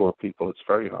protect poor people. It's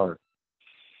very hard.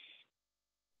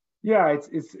 Yeah,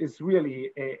 it's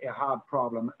really a hard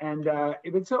problem. And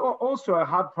it's also a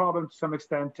hard problem to some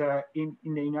extent in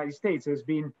the United States. There's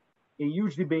been a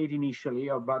huge debate initially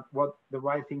about what the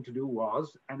right thing to do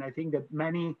was. And I think that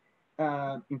many,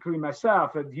 including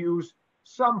myself, have used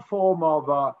some form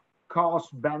of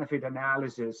cost-benefit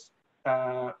analysis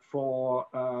for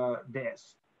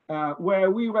this, where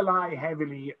we rely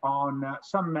heavily on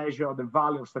some measure of the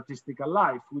value of statistical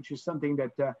life, which is something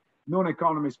that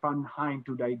non-economists find hard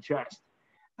to digest.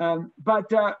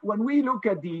 But when we look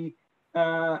at the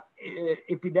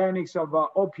epidemics of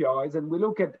opioids, and we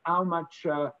look at how much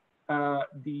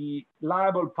the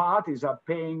liable parties are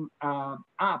paying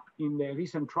up in the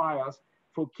recent trials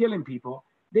for killing people,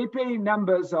 they pay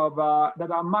numbers of that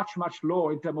are much, much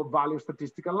lower in terms of value of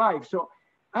statistical life. So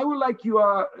I would like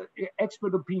your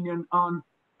expert opinion on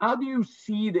how do you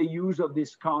see the use of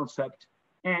this concept,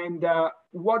 and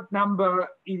what number,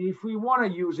 if we want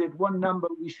to use it, what number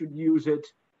we should use it,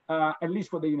 at least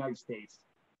for the United States?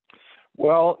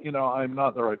 Well, you know, I'm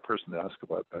not the right person to ask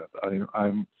about that.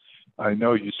 I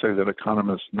know you say that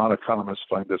non-economists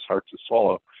find this hard to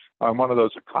swallow. I'm one of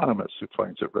those economists who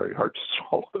finds it very hard to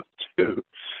swallow too.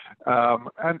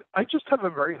 And I just have a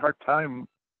very hard time,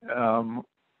 I've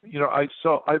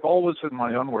always in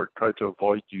my own work tried to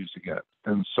avoid using it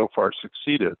and so far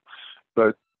succeeded.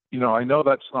 But, I know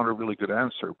that's not a really good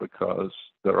answer because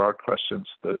there are questions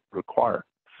that require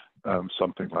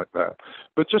something like that.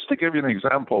 But just to give you an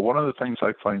example, one of the things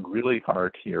I find really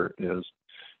hard here is,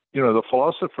 the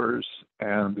philosophers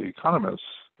and the economists,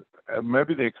 and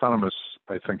maybe the economists,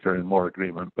 I think, are in more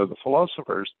agreement, but the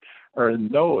philosophers are in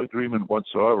no agreement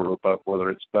whatsoever about whether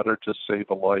it's better to save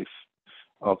a life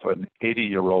of an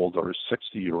 80-year-old or a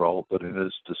 60-year-old than it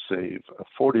is to save a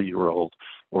 40-year-old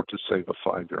or to save a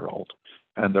 5-year-old.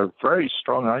 And there are very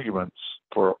strong arguments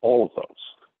for all of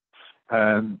those.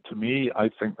 And to me, I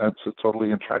think that's a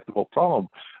totally intractable problem.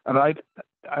 And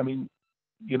I mean,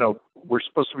 we're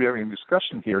supposed to be having a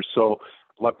discussion here, so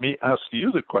let me ask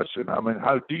you the question. I mean,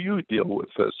 how do you deal with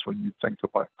this when you think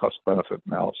about cost-benefit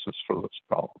analysis for this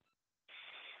problem?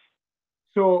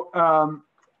 So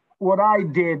what I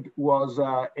did was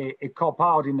a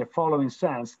cop-out in the following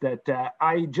sense, that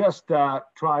I just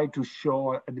tried to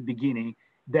show at the beginning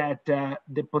that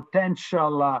the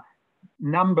potential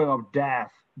number of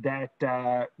deaths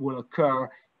that will occur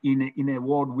in a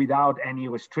world without any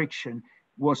restriction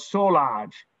was so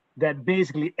large that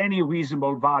basically any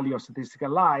reasonable value of statistical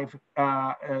life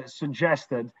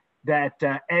suggested that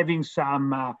having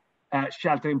some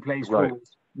shelter-in-place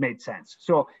rules made sense.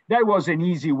 So that was an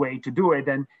easy way to do it.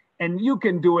 And you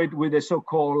can do it with a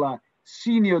so-called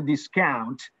senior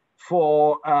discount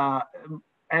for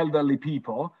elderly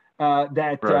people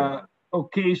that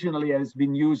occasionally has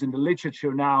been used in the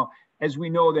literature. Now, as we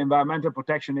know, the Environmental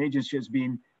Protection Agency has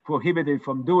been prohibited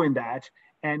from doing that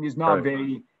and is not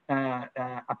very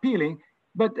appealing.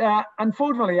 But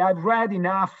unfortunately, I've read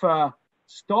enough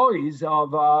stories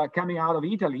of coming out of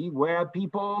Italy where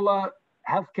people,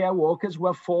 healthcare workers,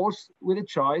 were forced with a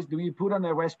choice: do you put on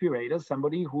a respirator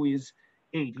somebody who is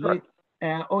 80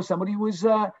 or somebody who is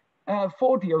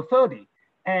 40 or 30?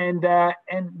 And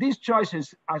these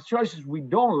choices are choices we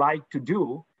don't like to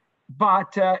do,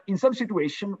 but in some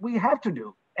situation we have to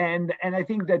do. And I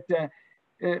think that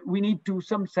we need to,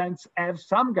 some sense, have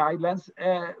some guidelines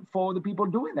for the people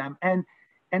doing them.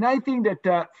 And I think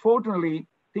that fortunately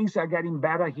things are getting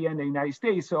better here in the United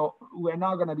States, so we're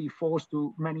not going to be forced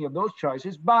to many of those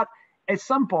choices. But at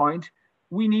some point,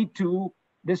 we need to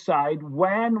decide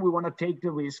when we want to take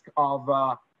the risk of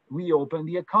reopen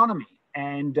the economy.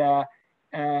 And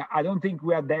I don't think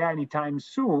we are there anytime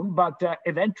soon, but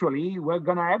eventually we're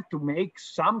going to have to make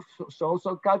some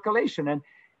social calculation. And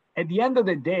at the end of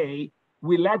the day,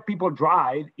 we let people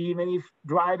drive, even if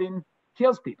driving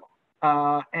kills people.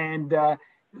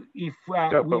 If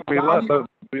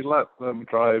we let them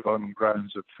drive on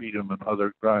grounds of freedom and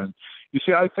other grounds. You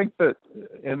see, I think that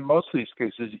in most of these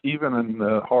cases, even in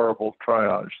the horrible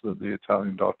triage that the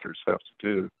Italian doctors have to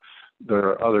do, there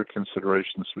are other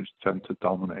considerations which tend to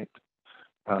dominate.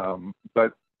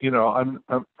 But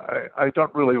I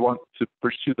don't really want to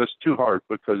pursue this too hard,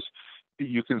 because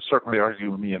you can certainly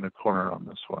argue me in a corner on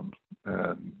this one,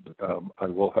 and I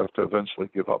will have to eventually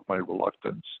give up my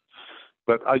reluctance.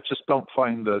 But I just don't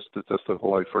find the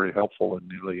statistical life very helpful in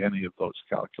nearly any of those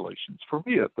calculations, for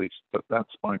me at least, but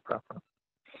that's my preference.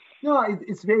 No,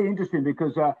 it's very interesting,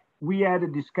 because we had a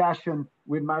discussion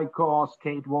with my co-host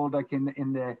Kate Waldeck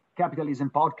in the Capitalism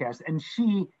podcast, and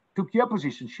she took your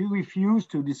position. She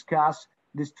refused to discuss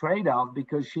this trade-off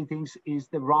because she thinks is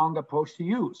the wrong approach to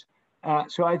use.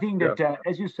 So I think that,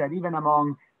 as you said, even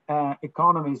among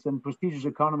economists and prestigious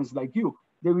economists like you,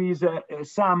 there is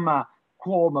some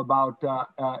qualm about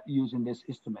using this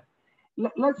instrument.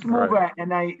 Let's move,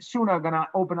 and I soon are going to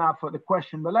open up for the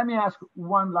question, but let me ask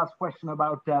one last question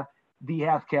about the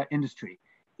healthcare industry.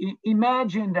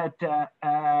 Imagine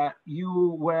that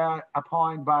you were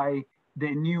appointed by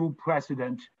the new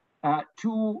president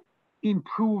to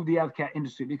improve the healthcare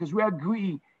industry, because we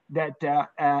agree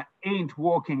that ain't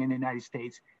working in the United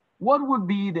States. What would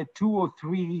be the 2 or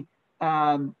 3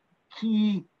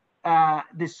 key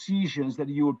decisions that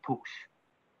you would push?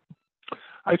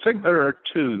 I think there are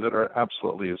 2 that are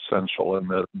absolutely essential, and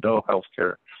that no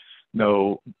healthcare,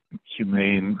 no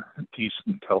humane,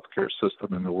 decent healthcare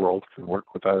system in the world can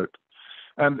work without.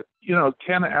 And,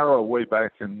 Ken Arrow, way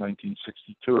back in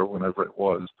 1962 or whenever it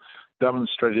was,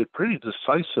 demonstrated pretty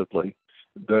decisively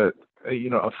that,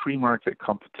 a free market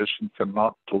competition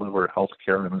cannot deliver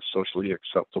healthcare in a socially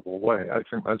acceptable way. I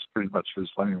think that's pretty much his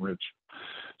language.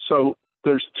 So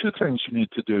there's 2 things you need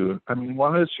to do. I mean,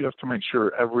 one is you have to make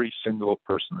sure every single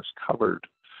person is covered.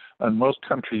 And most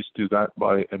countries do that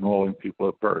by enrolling people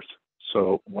at birth.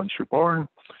 So once you're born,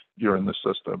 you're in the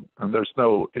system. And there's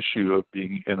no issue of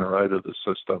being in or out of the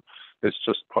system. It's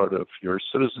just part of your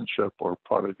citizenship or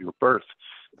part of your birth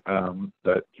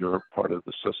that you're part of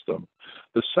the system.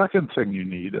 The second thing you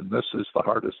need, and this is the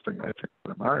hardest thing I think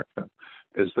in America,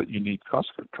 is that you need cost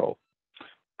control.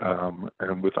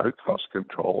 And without cost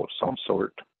control of some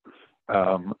sort,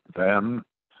 then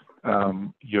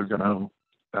you're going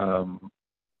to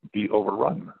be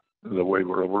overrun the way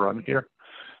we're overrun here.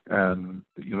 And,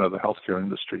 you know, the healthcare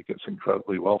industry gets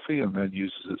incredibly wealthy and then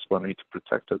uses its money to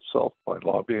protect itself by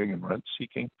lobbying and rent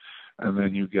seeking. And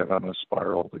then you get on a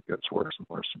spiral that gets worse and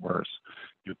worse and worse.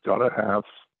 You've got to have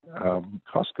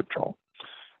cost control.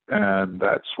 And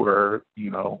that's where, you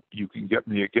know, you can get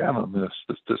me again on the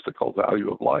statistical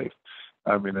value of life.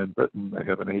 I mean, in Britain, they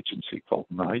have an agency called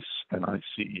NICE,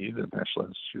 N-I-C-E, the National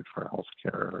Institute for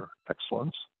Healthcare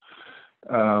Excellence.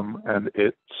 And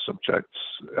it subjects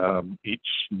each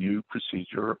new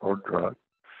procedure or drug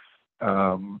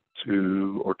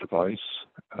or device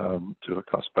to a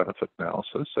cost-benefit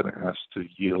analysis, and it has to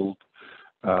yield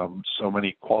so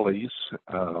many qualities,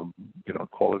 you know,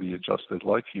 quality-adjusted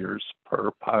life years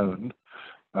per pound,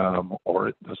 or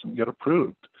it doesn't get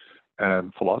approved.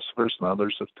 And philosophers and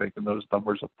others have taken those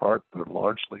numbers apart. They're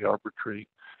largely arbitrary.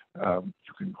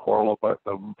 You can quarrel about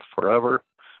them forever,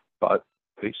 but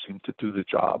they seem to do the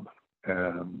job,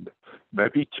 and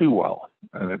maybe too well.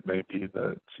 And it may be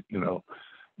that, you know,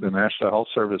 the National Health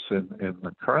Service in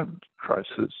the current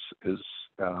crisis is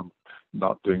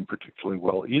not doing particularly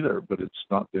well either, but it's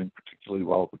not doing particularly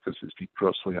well because it's been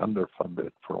grossly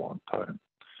underfunded for a long time.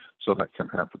 So that can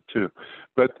happen too.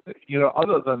 But, you know,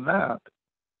 other than that,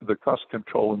 the cost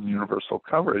control and universal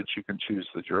coverage, you can choose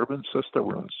the German system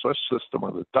or the Swiss system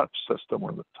or the Dutch system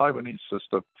or the Taiwanese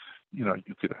system. You know,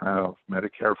 you could have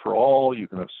Medicare for all, you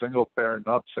can have single payer,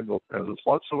 not single payer. There's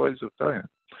lots of ways of doing it.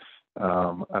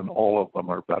 And all of them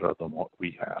are better than what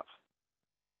we have.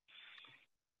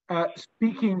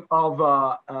 Speaking of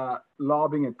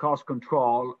lobbying and cost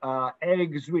control,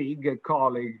 Eric Zweig, a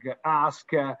colleague,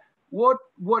 asked, what,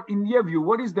 in your view,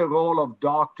 what is the role of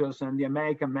doctors and the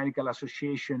American Medical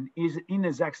Association in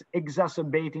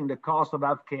exacerbating the cost of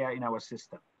healthcare in our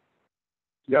system?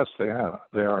 Yes, they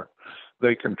are.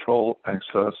 They control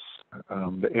access.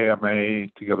 The AMA,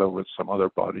 together with some other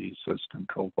bodies, is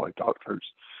controlled by doctors,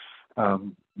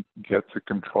 get to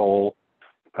control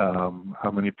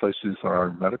how many places there are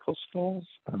in medical schools,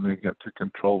 and they get to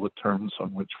control the terms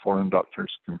on which foreign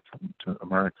doctors can come to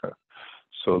America.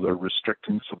 So they're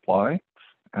restricting supply,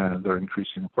 and they're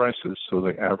increasing prices. So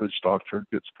the average doctor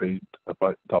gets paid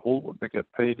about double what they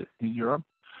get paid in Europe.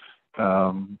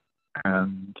 And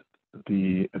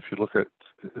if you look at,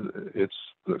 it's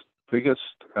the biggest,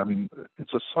 I mean,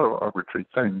 it's a sort of arbitrary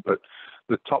thing, but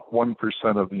the top 1%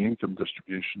 of the income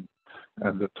distribution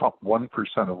and the top 1%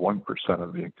 of 1%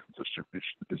 of the income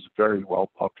distribution is very well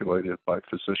populated by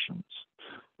physicians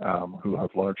who have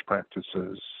large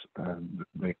practices and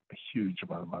make a huge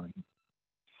amount of money.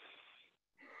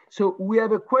 So we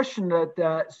have a question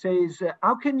that says,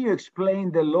 how can you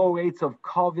explain the low rates of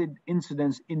COVID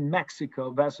incidence in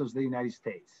Mexico versus the United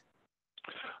States?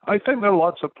 I think there are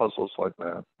lots of puzzles like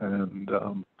that. And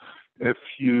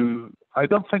I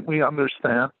don't think we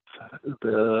understand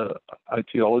the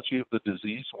etiology of the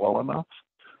disease well enough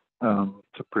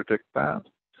to predict that.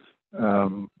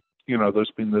 You know,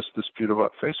 there's been this dispute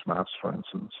about face masks, for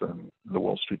instance, and the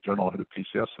Wall Street Journal had a piece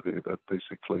yesterday that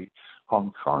basically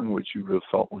Hong Kong, which you would have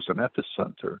thought was an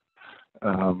epicenter,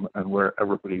 and where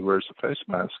everybody wears a face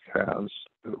mask, has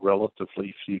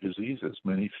relatively few diseases,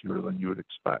 many fewer than you would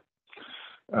expect.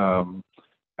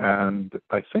 And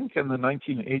I think in the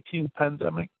 1918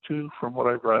 pandemic, too, from what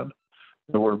I've read,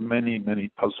 there were many, many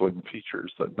puzzling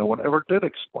features that no one ever did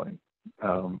explain.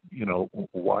 You know,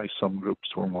 why some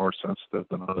groups were more sensitive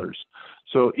than others.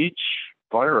 So each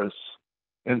virus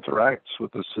interacts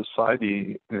with the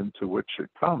society into which it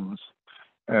comes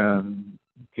and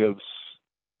gives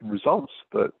results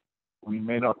that we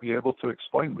may not be able to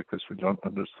explain because we don't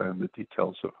understand the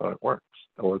details of how it works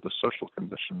or the social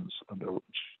conditions under which,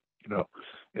 you know,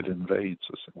 it invades,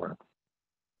 as it were.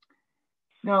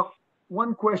 Now,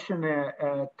 one question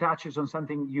touches on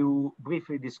something you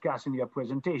briefly discussed in your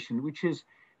presentation, which is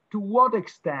to what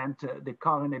extent the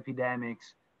current epidemic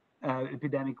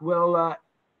will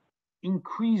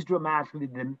increase dramatically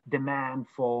the demand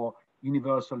for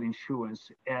universal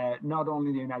insurance, not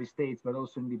only in the United States, but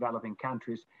also in developing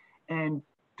countries, and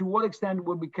to what extent it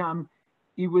will become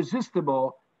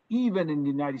irresistible, even in the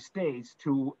United States,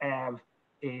 to have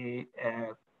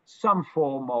some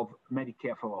form of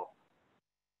Medicare for all?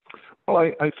 Well,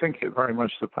 I think it very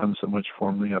much depends on which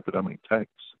form the epidemic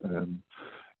takes. And,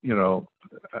 you know,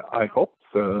 I hope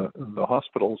the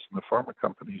hospitals and the pharma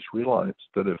companies realize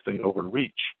that if they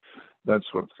overreach, that's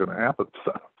what's going to happen to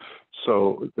them.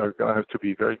 So they're going to have to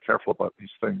be very careful about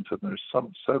these things, and there's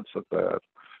some sense of that.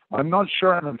 I'm not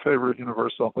sure I'm in favor of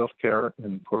universal health care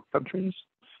in poor countries.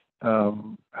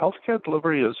 Healthcare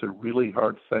delivery is a really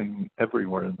hard thing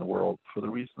everywhere in the world for the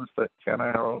reasons that Ken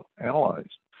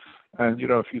analyzed. And, you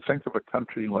know, if you think of a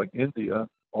country like India,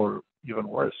 or even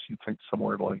worse, you think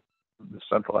somewhere like the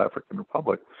Central African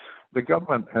Republic, the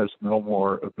government has no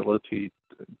more ability,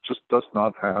 just does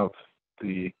not have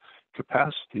the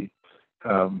capacity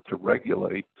to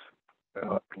regulate,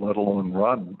 let alone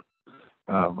run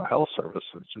health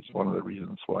services, which is one of the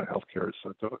reasons why healthcare is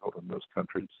so difficult in those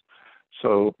countries.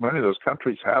 So many of those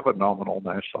countries have a nominal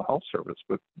national health service,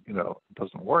 but, you know, it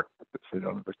doesn't work because they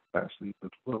don't have the capacity to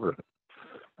deliver it.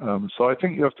 So I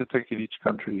think you have to take it each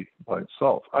country by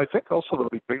itself. I think also there'll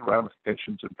be big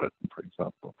ramifications in Britain, for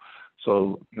example.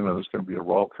 So, you know, there's going to be a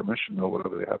Royal Commission or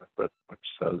whatever they have in Britain, which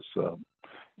says,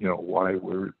 you know, why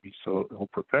were we so ill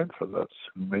prepared for this?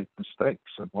 Who made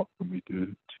mistakes, and what can we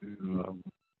do to,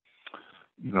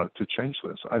 you know, to change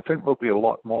this? I think there'll be a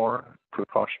lot more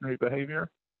precautionary behavior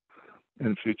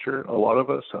in future. A lot of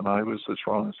us, and I was as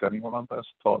wrong as anyone on this,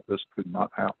 thought this could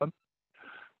not happen.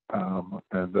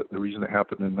 And that the reason it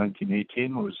happened in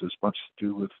 1918 was as much to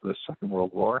do with the Second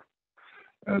World War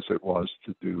as it was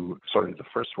to do, the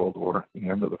First World War, the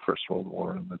end of the First World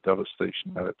War, and the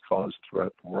devastation that it caused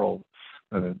throughout the world,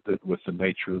 than it did with the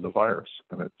nature of the virus.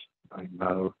 And I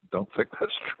now don't think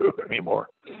that's true anymore.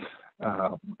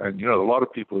 And, you know, a lot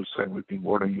of people are saying we've been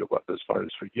warning you about this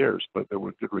virus for years, but there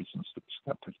were good reasons to be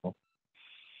skeptical.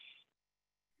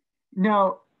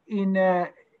 Now,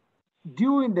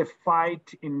 during the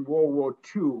fight in World War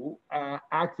II,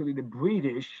 actually the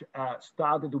British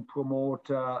started to promote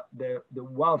the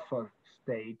welfare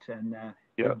state, and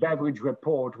the Beveridge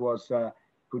Report was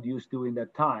produced during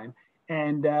that time,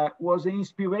 and was an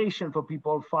inspiration for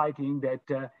people fighting that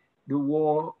the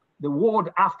war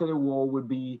after the war would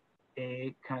be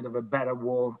a kind of a better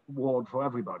world for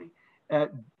everybody.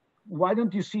 Why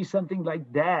don't you see something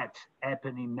like that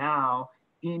happening now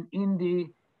in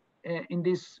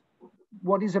this?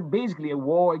 What is basically a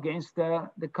war against the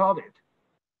COVID?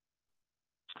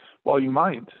 Well, you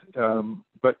might,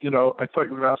 but you know, I thought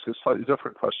you were asking a slightly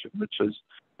different question, which is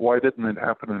why didn't it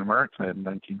happen in America in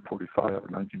 1945 or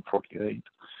 1948?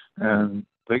 And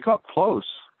they got close,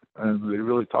 and they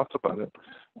really talked about it.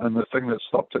 And the thing that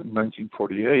stopped it in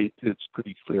 1948, it's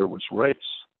pretty clear, was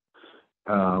race.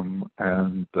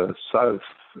 And the South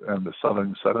and the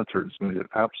Southern senators made it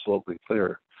absolutely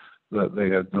clear that they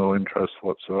had no interest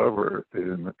whatsoever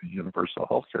in a universal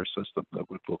healthcare system that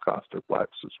would look after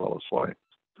blacks as well as whites.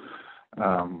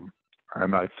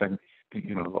 And I think,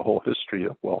 you know, the whole history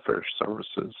of welfare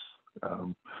services,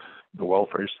 the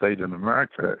welfare state in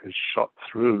America is shot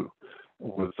through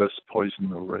with this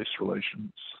poison of race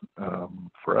relations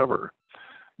forever.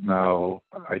 Now,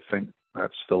 I think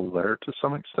that's still there to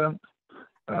some extent.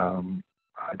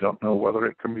 I don't know whether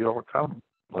it can be overcome.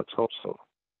 Let's hope so.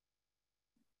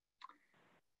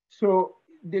 So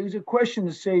there is a question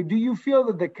to say, do you feel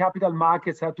that the capital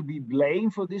markets have to be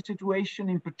blamed for this situation?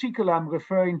 In particular, I'm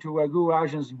referring to Raghu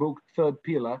Rajan's book, Third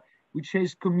Pillar, which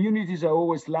says communities are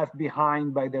always left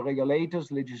behind by the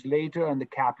regulators, legislator, and the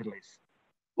capitalists.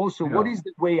 Also, what is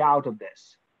the way out of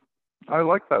this? I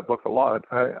like that book a lot.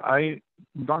 I'm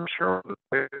not sure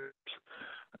that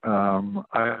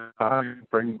I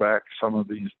bring back some of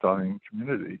these dying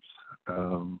communities.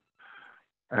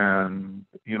 And,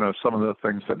 you know, some of the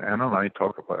things that Anna and I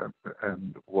talk about,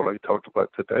 and what I talked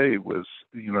about today was,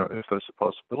 you know, if there's a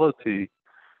possibility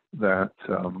that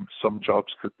some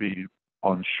jobs could be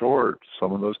onshore,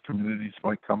 some of those communities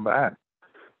might come back.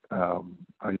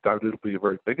 I doubt it'll be a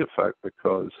very big effect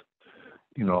because,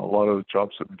 you know, a lot of the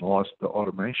jobs have been lost to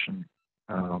automation,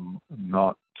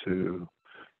 not to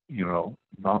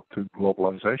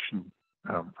globalization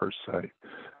per se.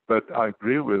 But I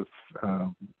agree with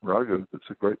Raghu. It's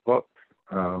a great book.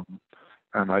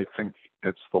 And I think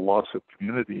it's the loss of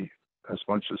community as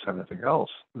much as anything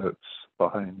else that's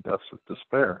behind deaths of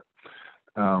despair.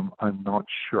 I'm not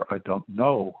sure. I don't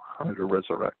know how to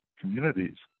resurrect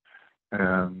communities.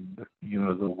 And, you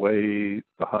know, the way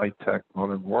the high-tech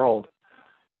modern world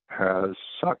has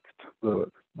sucked the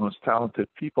most talented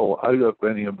people out of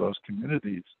any of those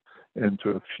communities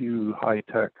into a few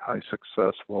high-tech,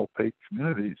 high-success, well-paid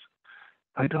communities,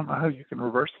 I don't know how you can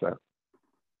reverse that.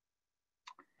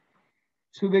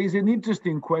 So there is an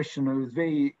interesting question, it was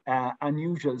very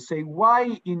unusual. Say,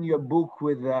 why in your book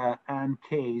with Anne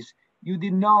Case, you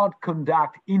did not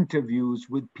conduct interviews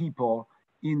with people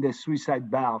in the suicide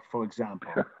belt, for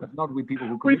example, not with people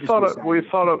who we commit thought suicide.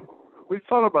 we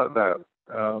thought about that,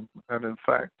 and in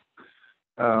fact,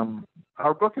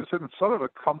 our book is in sort of a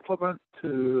complement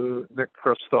to Nick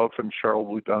Kristof and Cheryl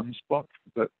Boudin's book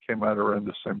that came out around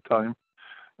the same time,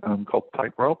 called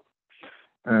Tightrope.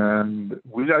 And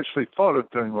we actually thought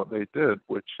of doing what they did,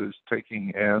 which is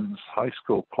taking Anne's high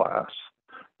school class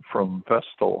from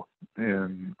Vestal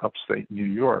in upstate New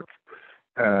York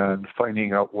and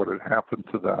finding out what had happened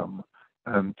to them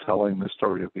and telling the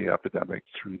story of the epidemic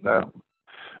through them.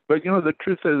 But, the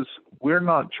truth is, we're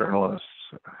not journalists.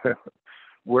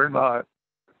 We're not,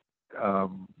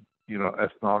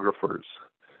 ethnographers.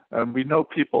 And we know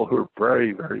people who are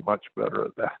very, very much better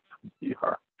at that than we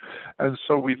are. And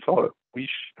so we thought we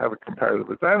have a comparative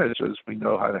advantage as we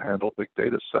know how to handle big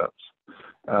data sets.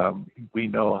 We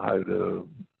know how to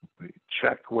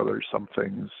check whether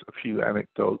something's a few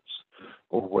anecdotes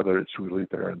or whether it's really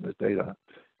there in the data.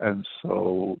 And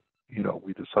so,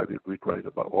 we decided we'd write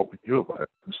about what we knew about it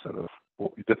instead of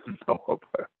what we didn't know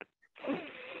about.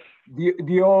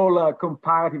 The whole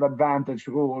comparative advantage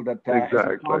rule that exactly.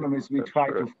 As economists we try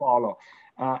to follow.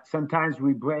 Sometimes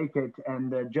we break it,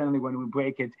 and generally when we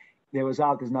break it, the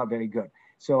result is not very good.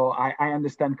 So I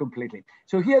understand completely.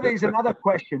 So here there is another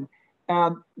question.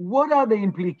 What are the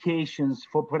implications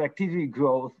for productivity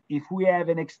growth if we have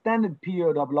an extended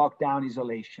period of lockdown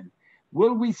isolation?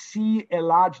 Will we see a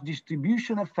large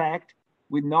distribution effect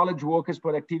with knowledge workers'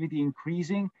 productivity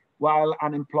increasing while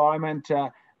unemployment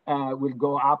will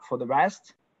go up for the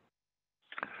rest?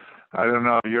 I don't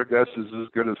know. Your guess is as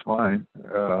good as mine.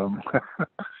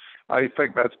 I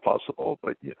think that's possible,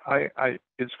 but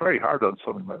it's very hard on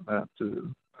something like that.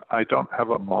 I don't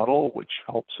have a model which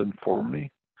helps inform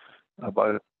me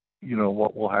about,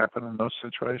 what will happen in those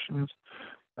situations.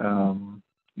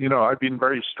 I've been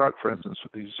very struck, for instance,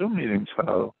 with these Zoom meetings,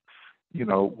 how,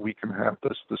 we can have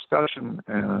this discussion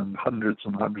and hundreds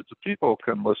and hundreds of people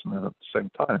can listen in at the same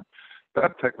time.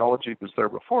 That technology was there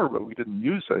before, but we didn't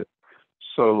use it.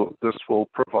 So this will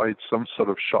provide some sort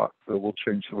of shock that will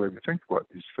change the way we think about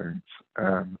these things.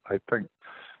 And I think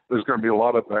there's going to be a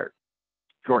lot of that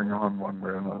going on one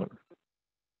way or another.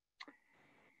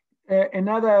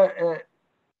 Another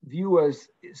viewers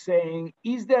saying,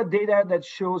 is there data that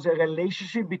shows a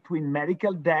relationship between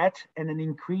medical debt and an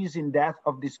increase in death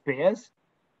of despairs?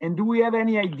 And do we have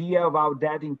any idea of how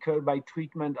death incurred by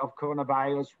treatment of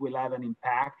coronavirus will have an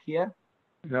impact here?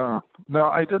 Yeah,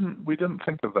 no, we didn't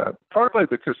think of that. Partly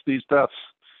because these deaths,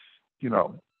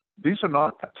 these are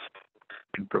not deaths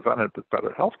being prevented with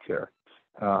better healthcare,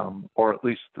 or at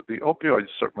least the opioids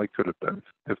certainly could have been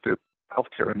if the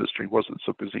healthcare industry wasn't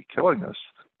so busy killing us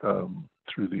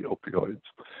through the opioids.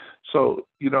 So,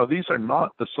 these are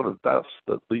not the sort of deaths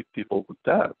that leave people with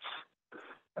debts.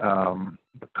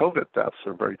 The COVID deaths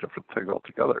are a very different thing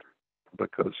altogether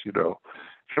because, if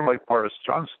you're like Boris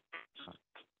Johnson,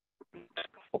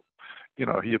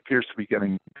 he appears to be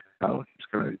getting, but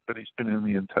he's been in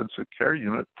the intensive care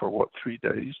unit for 3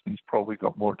 days, and he's probably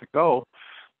got more to go.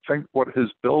 Think what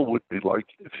his bill would be like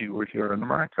if he were here in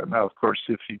America. Now, of course,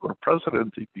 if he were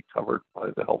president, he'd be covered by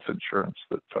the health insurance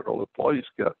that federal employees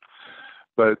get.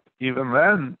 But even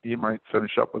then, he might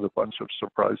finish up with a bunch of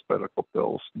surprise medical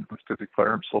bills and have to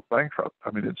declare himself bankrupt.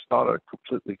 I mean, it's not a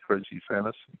completely crazy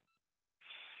fantasy.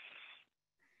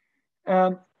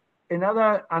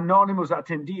 Another anonymous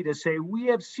attendee, they say, we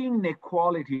have seen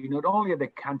inequality not only at the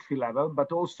country level,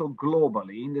 but also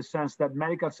globally, in the sense that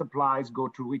medical supplies go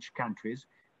to rich countries,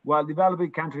 while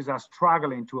developing countries are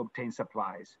struggling to obtain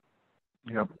supplies.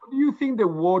 Yeah. What do you think the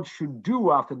world should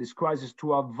do after this crisis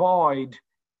to avoid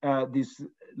this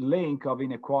link of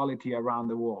inequality around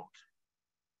the world?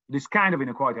 This kind of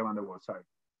inequality around the world, sorry.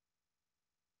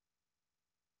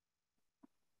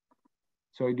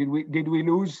 Sorry, did we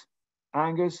lose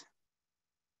Angus?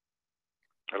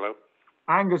 Hello?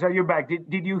 Angus, are you back?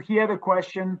 Did you hear the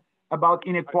question about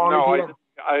inequality? No,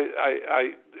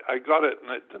 I got it,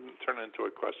 and it didn't turn into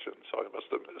a question, so I must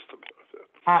have missed a bit of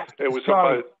it. It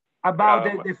was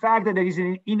about the fact that there is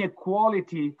an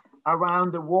inequality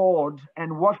around the world,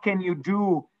 and what can you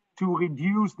do to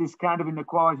reduce this kind of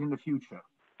inequality in the future?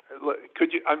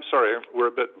 Could you? I'm sorry, we're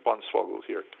a bit bonswoggled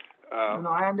here. No,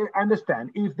 I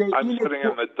understand. If they I'm sitting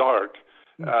in the dark.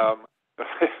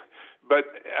 But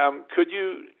could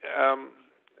you,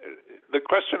 the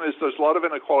question is, there's a lot of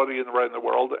inequality around the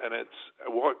world, and it's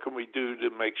what can we do to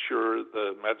make sure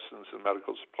the medicines and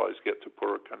medical supplies get to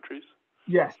poorer countries?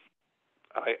 Yes.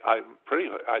 I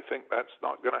think that's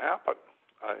not going to happen.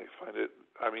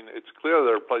 It's clear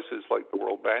there are places like the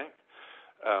World Bank,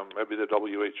 maybe the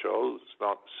WHO is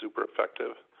not super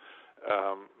effective.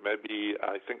 Maybe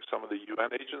I think some of the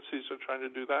UN agencies are trying to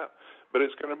do that, but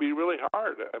it's going to be really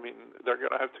hard. I mean, they're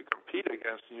going to have to compete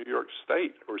against New York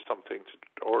State or something,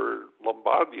 or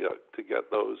Lombardia to get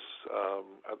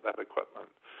that equipment,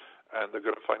 and they're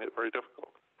going to find it very difficult.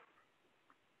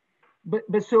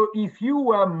 But so if you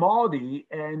were Modi,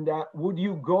 and would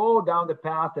you go down the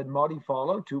path that Modi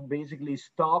followed to basically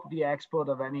stop the export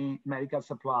of any medical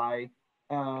supply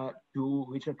to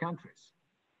richer countries?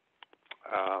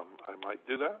 I might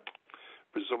do that.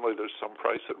 Presumably there's some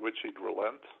price at which he'd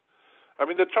relent. I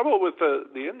mean, the trouble with the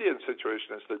Indian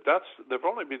situation is that there've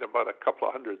only been about a couple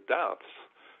of hundred deaths,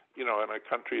 in a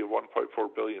country of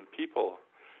 1.4 billion people.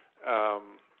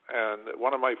 And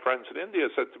one of my friends in India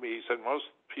said to me, he said most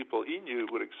people he knew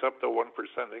would accept a 1%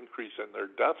 increase in their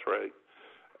death rate,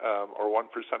 or 1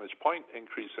 percentage point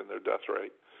increase in their death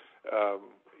rate,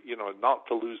 not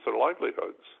to lose their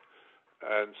livelihoods.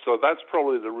 And so that's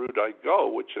probably the route I go,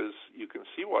 which is you can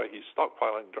see why he's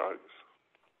stockpiling drugs.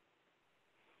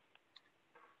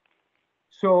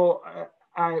 So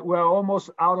we're almost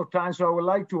out of time. So I would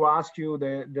like to ask you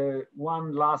the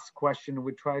one last question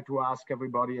we try to ask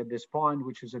everybody at this point,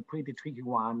 which is a pretty tricky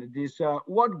one. It is,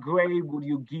 what grade would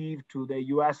you give to the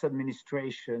US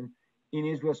administration in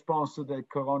its response to the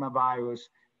coronavirus,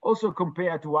 also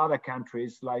compared to other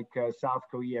countries like South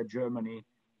Korea, Germany,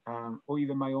 or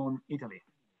even my own Italy?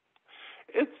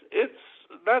 That's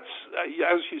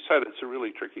as you said, it's a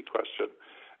really tricky question.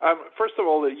 First of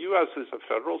all, the U.S. is a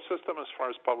federal system as far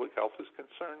as public health is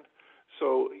concerned.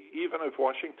 So even if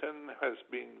Washington has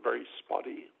been very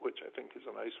spotty, which I think is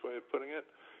a nice way of putting it,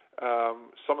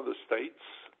 some of the states,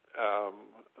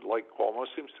 like Cuomo,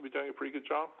 seems to be doing a pretty good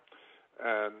job,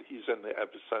 and he's in the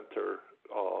epicenter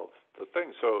of the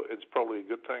thing. So it's probably a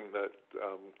good thing that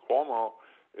Cuomo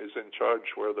is in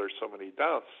charge where there's so many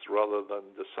deaths, rather than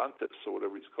DeSantis or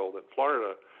whatever he's called in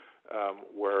Florida,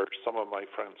 where some of my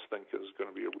friends think is going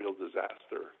to be a real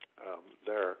disaster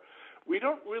there. We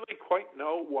don't really quite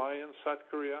know why in South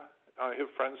Korea. I have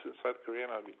friends in South Korea,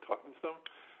 and I've been talking to them,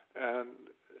 and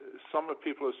some of the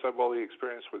people have said, well, the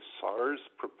experience with SARS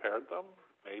prepared them,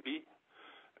 maybe.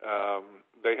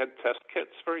 They had test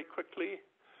kits very quickly.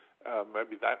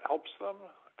 Maybe that helps them.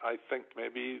 I think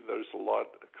maybe there's a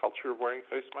lot of culture of wearing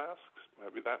face masks.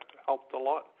 Maybe that helped a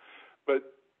lot.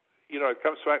 But, it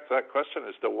comes back to that question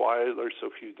as to why there's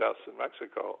so few deaths in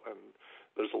Mexico. And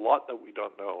there's a lot that we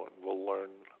don't know, and we'll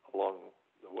learn along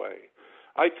the way.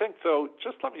 I think, though,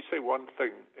 just let me say one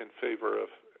thing in favor of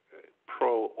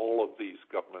all of these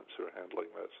governments who are handling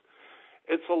this.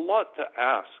 It's a lot to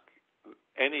ask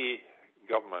any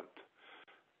government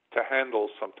to handle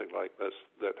something like this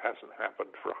that hasn't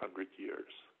happened for 100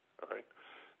 years. All right.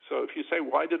 So if you say,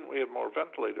 why didn't we have more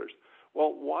ventilators?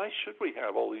 Well, why should we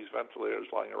have all these ventilators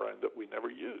lying around that we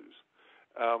never use?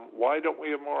 Why don't we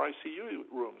have more ICU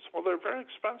rooms? Well, they're very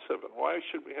expensive. And why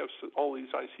should we have all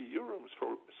these ICU rooms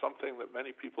for something that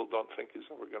many people don't think is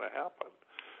ever going to happen?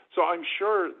 So I'm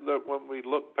sure that when we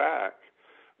look back,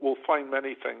 we'll find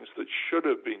many things that should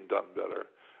have been done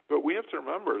better. But we have to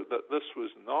remember that this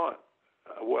was not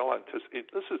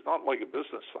this is not like a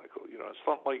business cycle. It's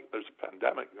not like there's a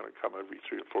pandemic going to come every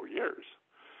 3 or 4 years.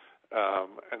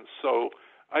 And so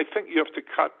I think you have to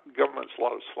cut governments a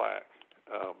lot of slack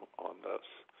on this.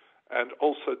 And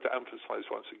also to emphasize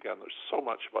once again, there's so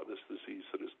much about this disease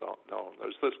that is not known.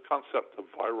 There's this concept of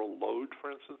viral load,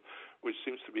 for instance, which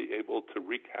seems to be able to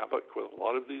wreak havoc with a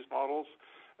lot of these models,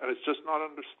 and it's just not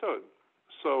understood.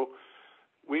 So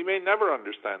we may never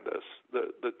understand this.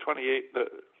 The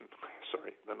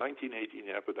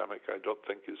 1918 epidemic, I don't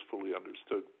think, is fully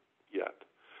understood yet.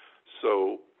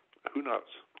 So who knows?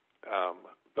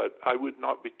 But I would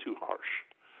not be too harsh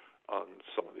on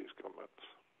some of these governments.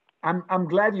 I'm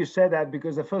glad you said that,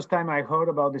 because the first time I heard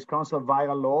about this concept of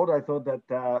viral load, I thought that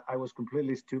I was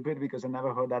completely stupid because I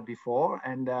never heard that before.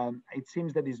 And it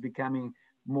seems that it's becoming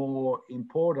more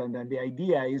important. And the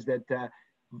idea is that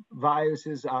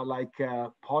viruses are like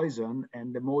poison,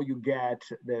 and the more you get,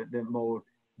 the more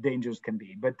dangerous can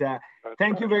be. But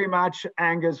thank you very much,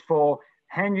 Angus, for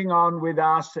hanging on with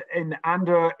us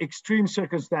under extreme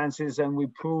circumstances. And we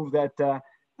prove that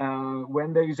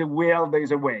when there is a will, there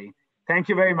is a way. Thank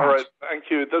you very much. All right, thank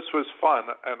you. This was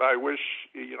fun, and I wish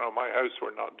my house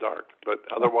were not dark. But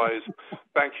otherwise,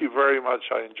 thank you very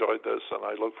much. I enjoyed this, and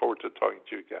I look forward to talking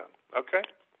to you again. Okay.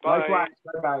 Bye. Likewise.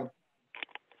 Bye-bye.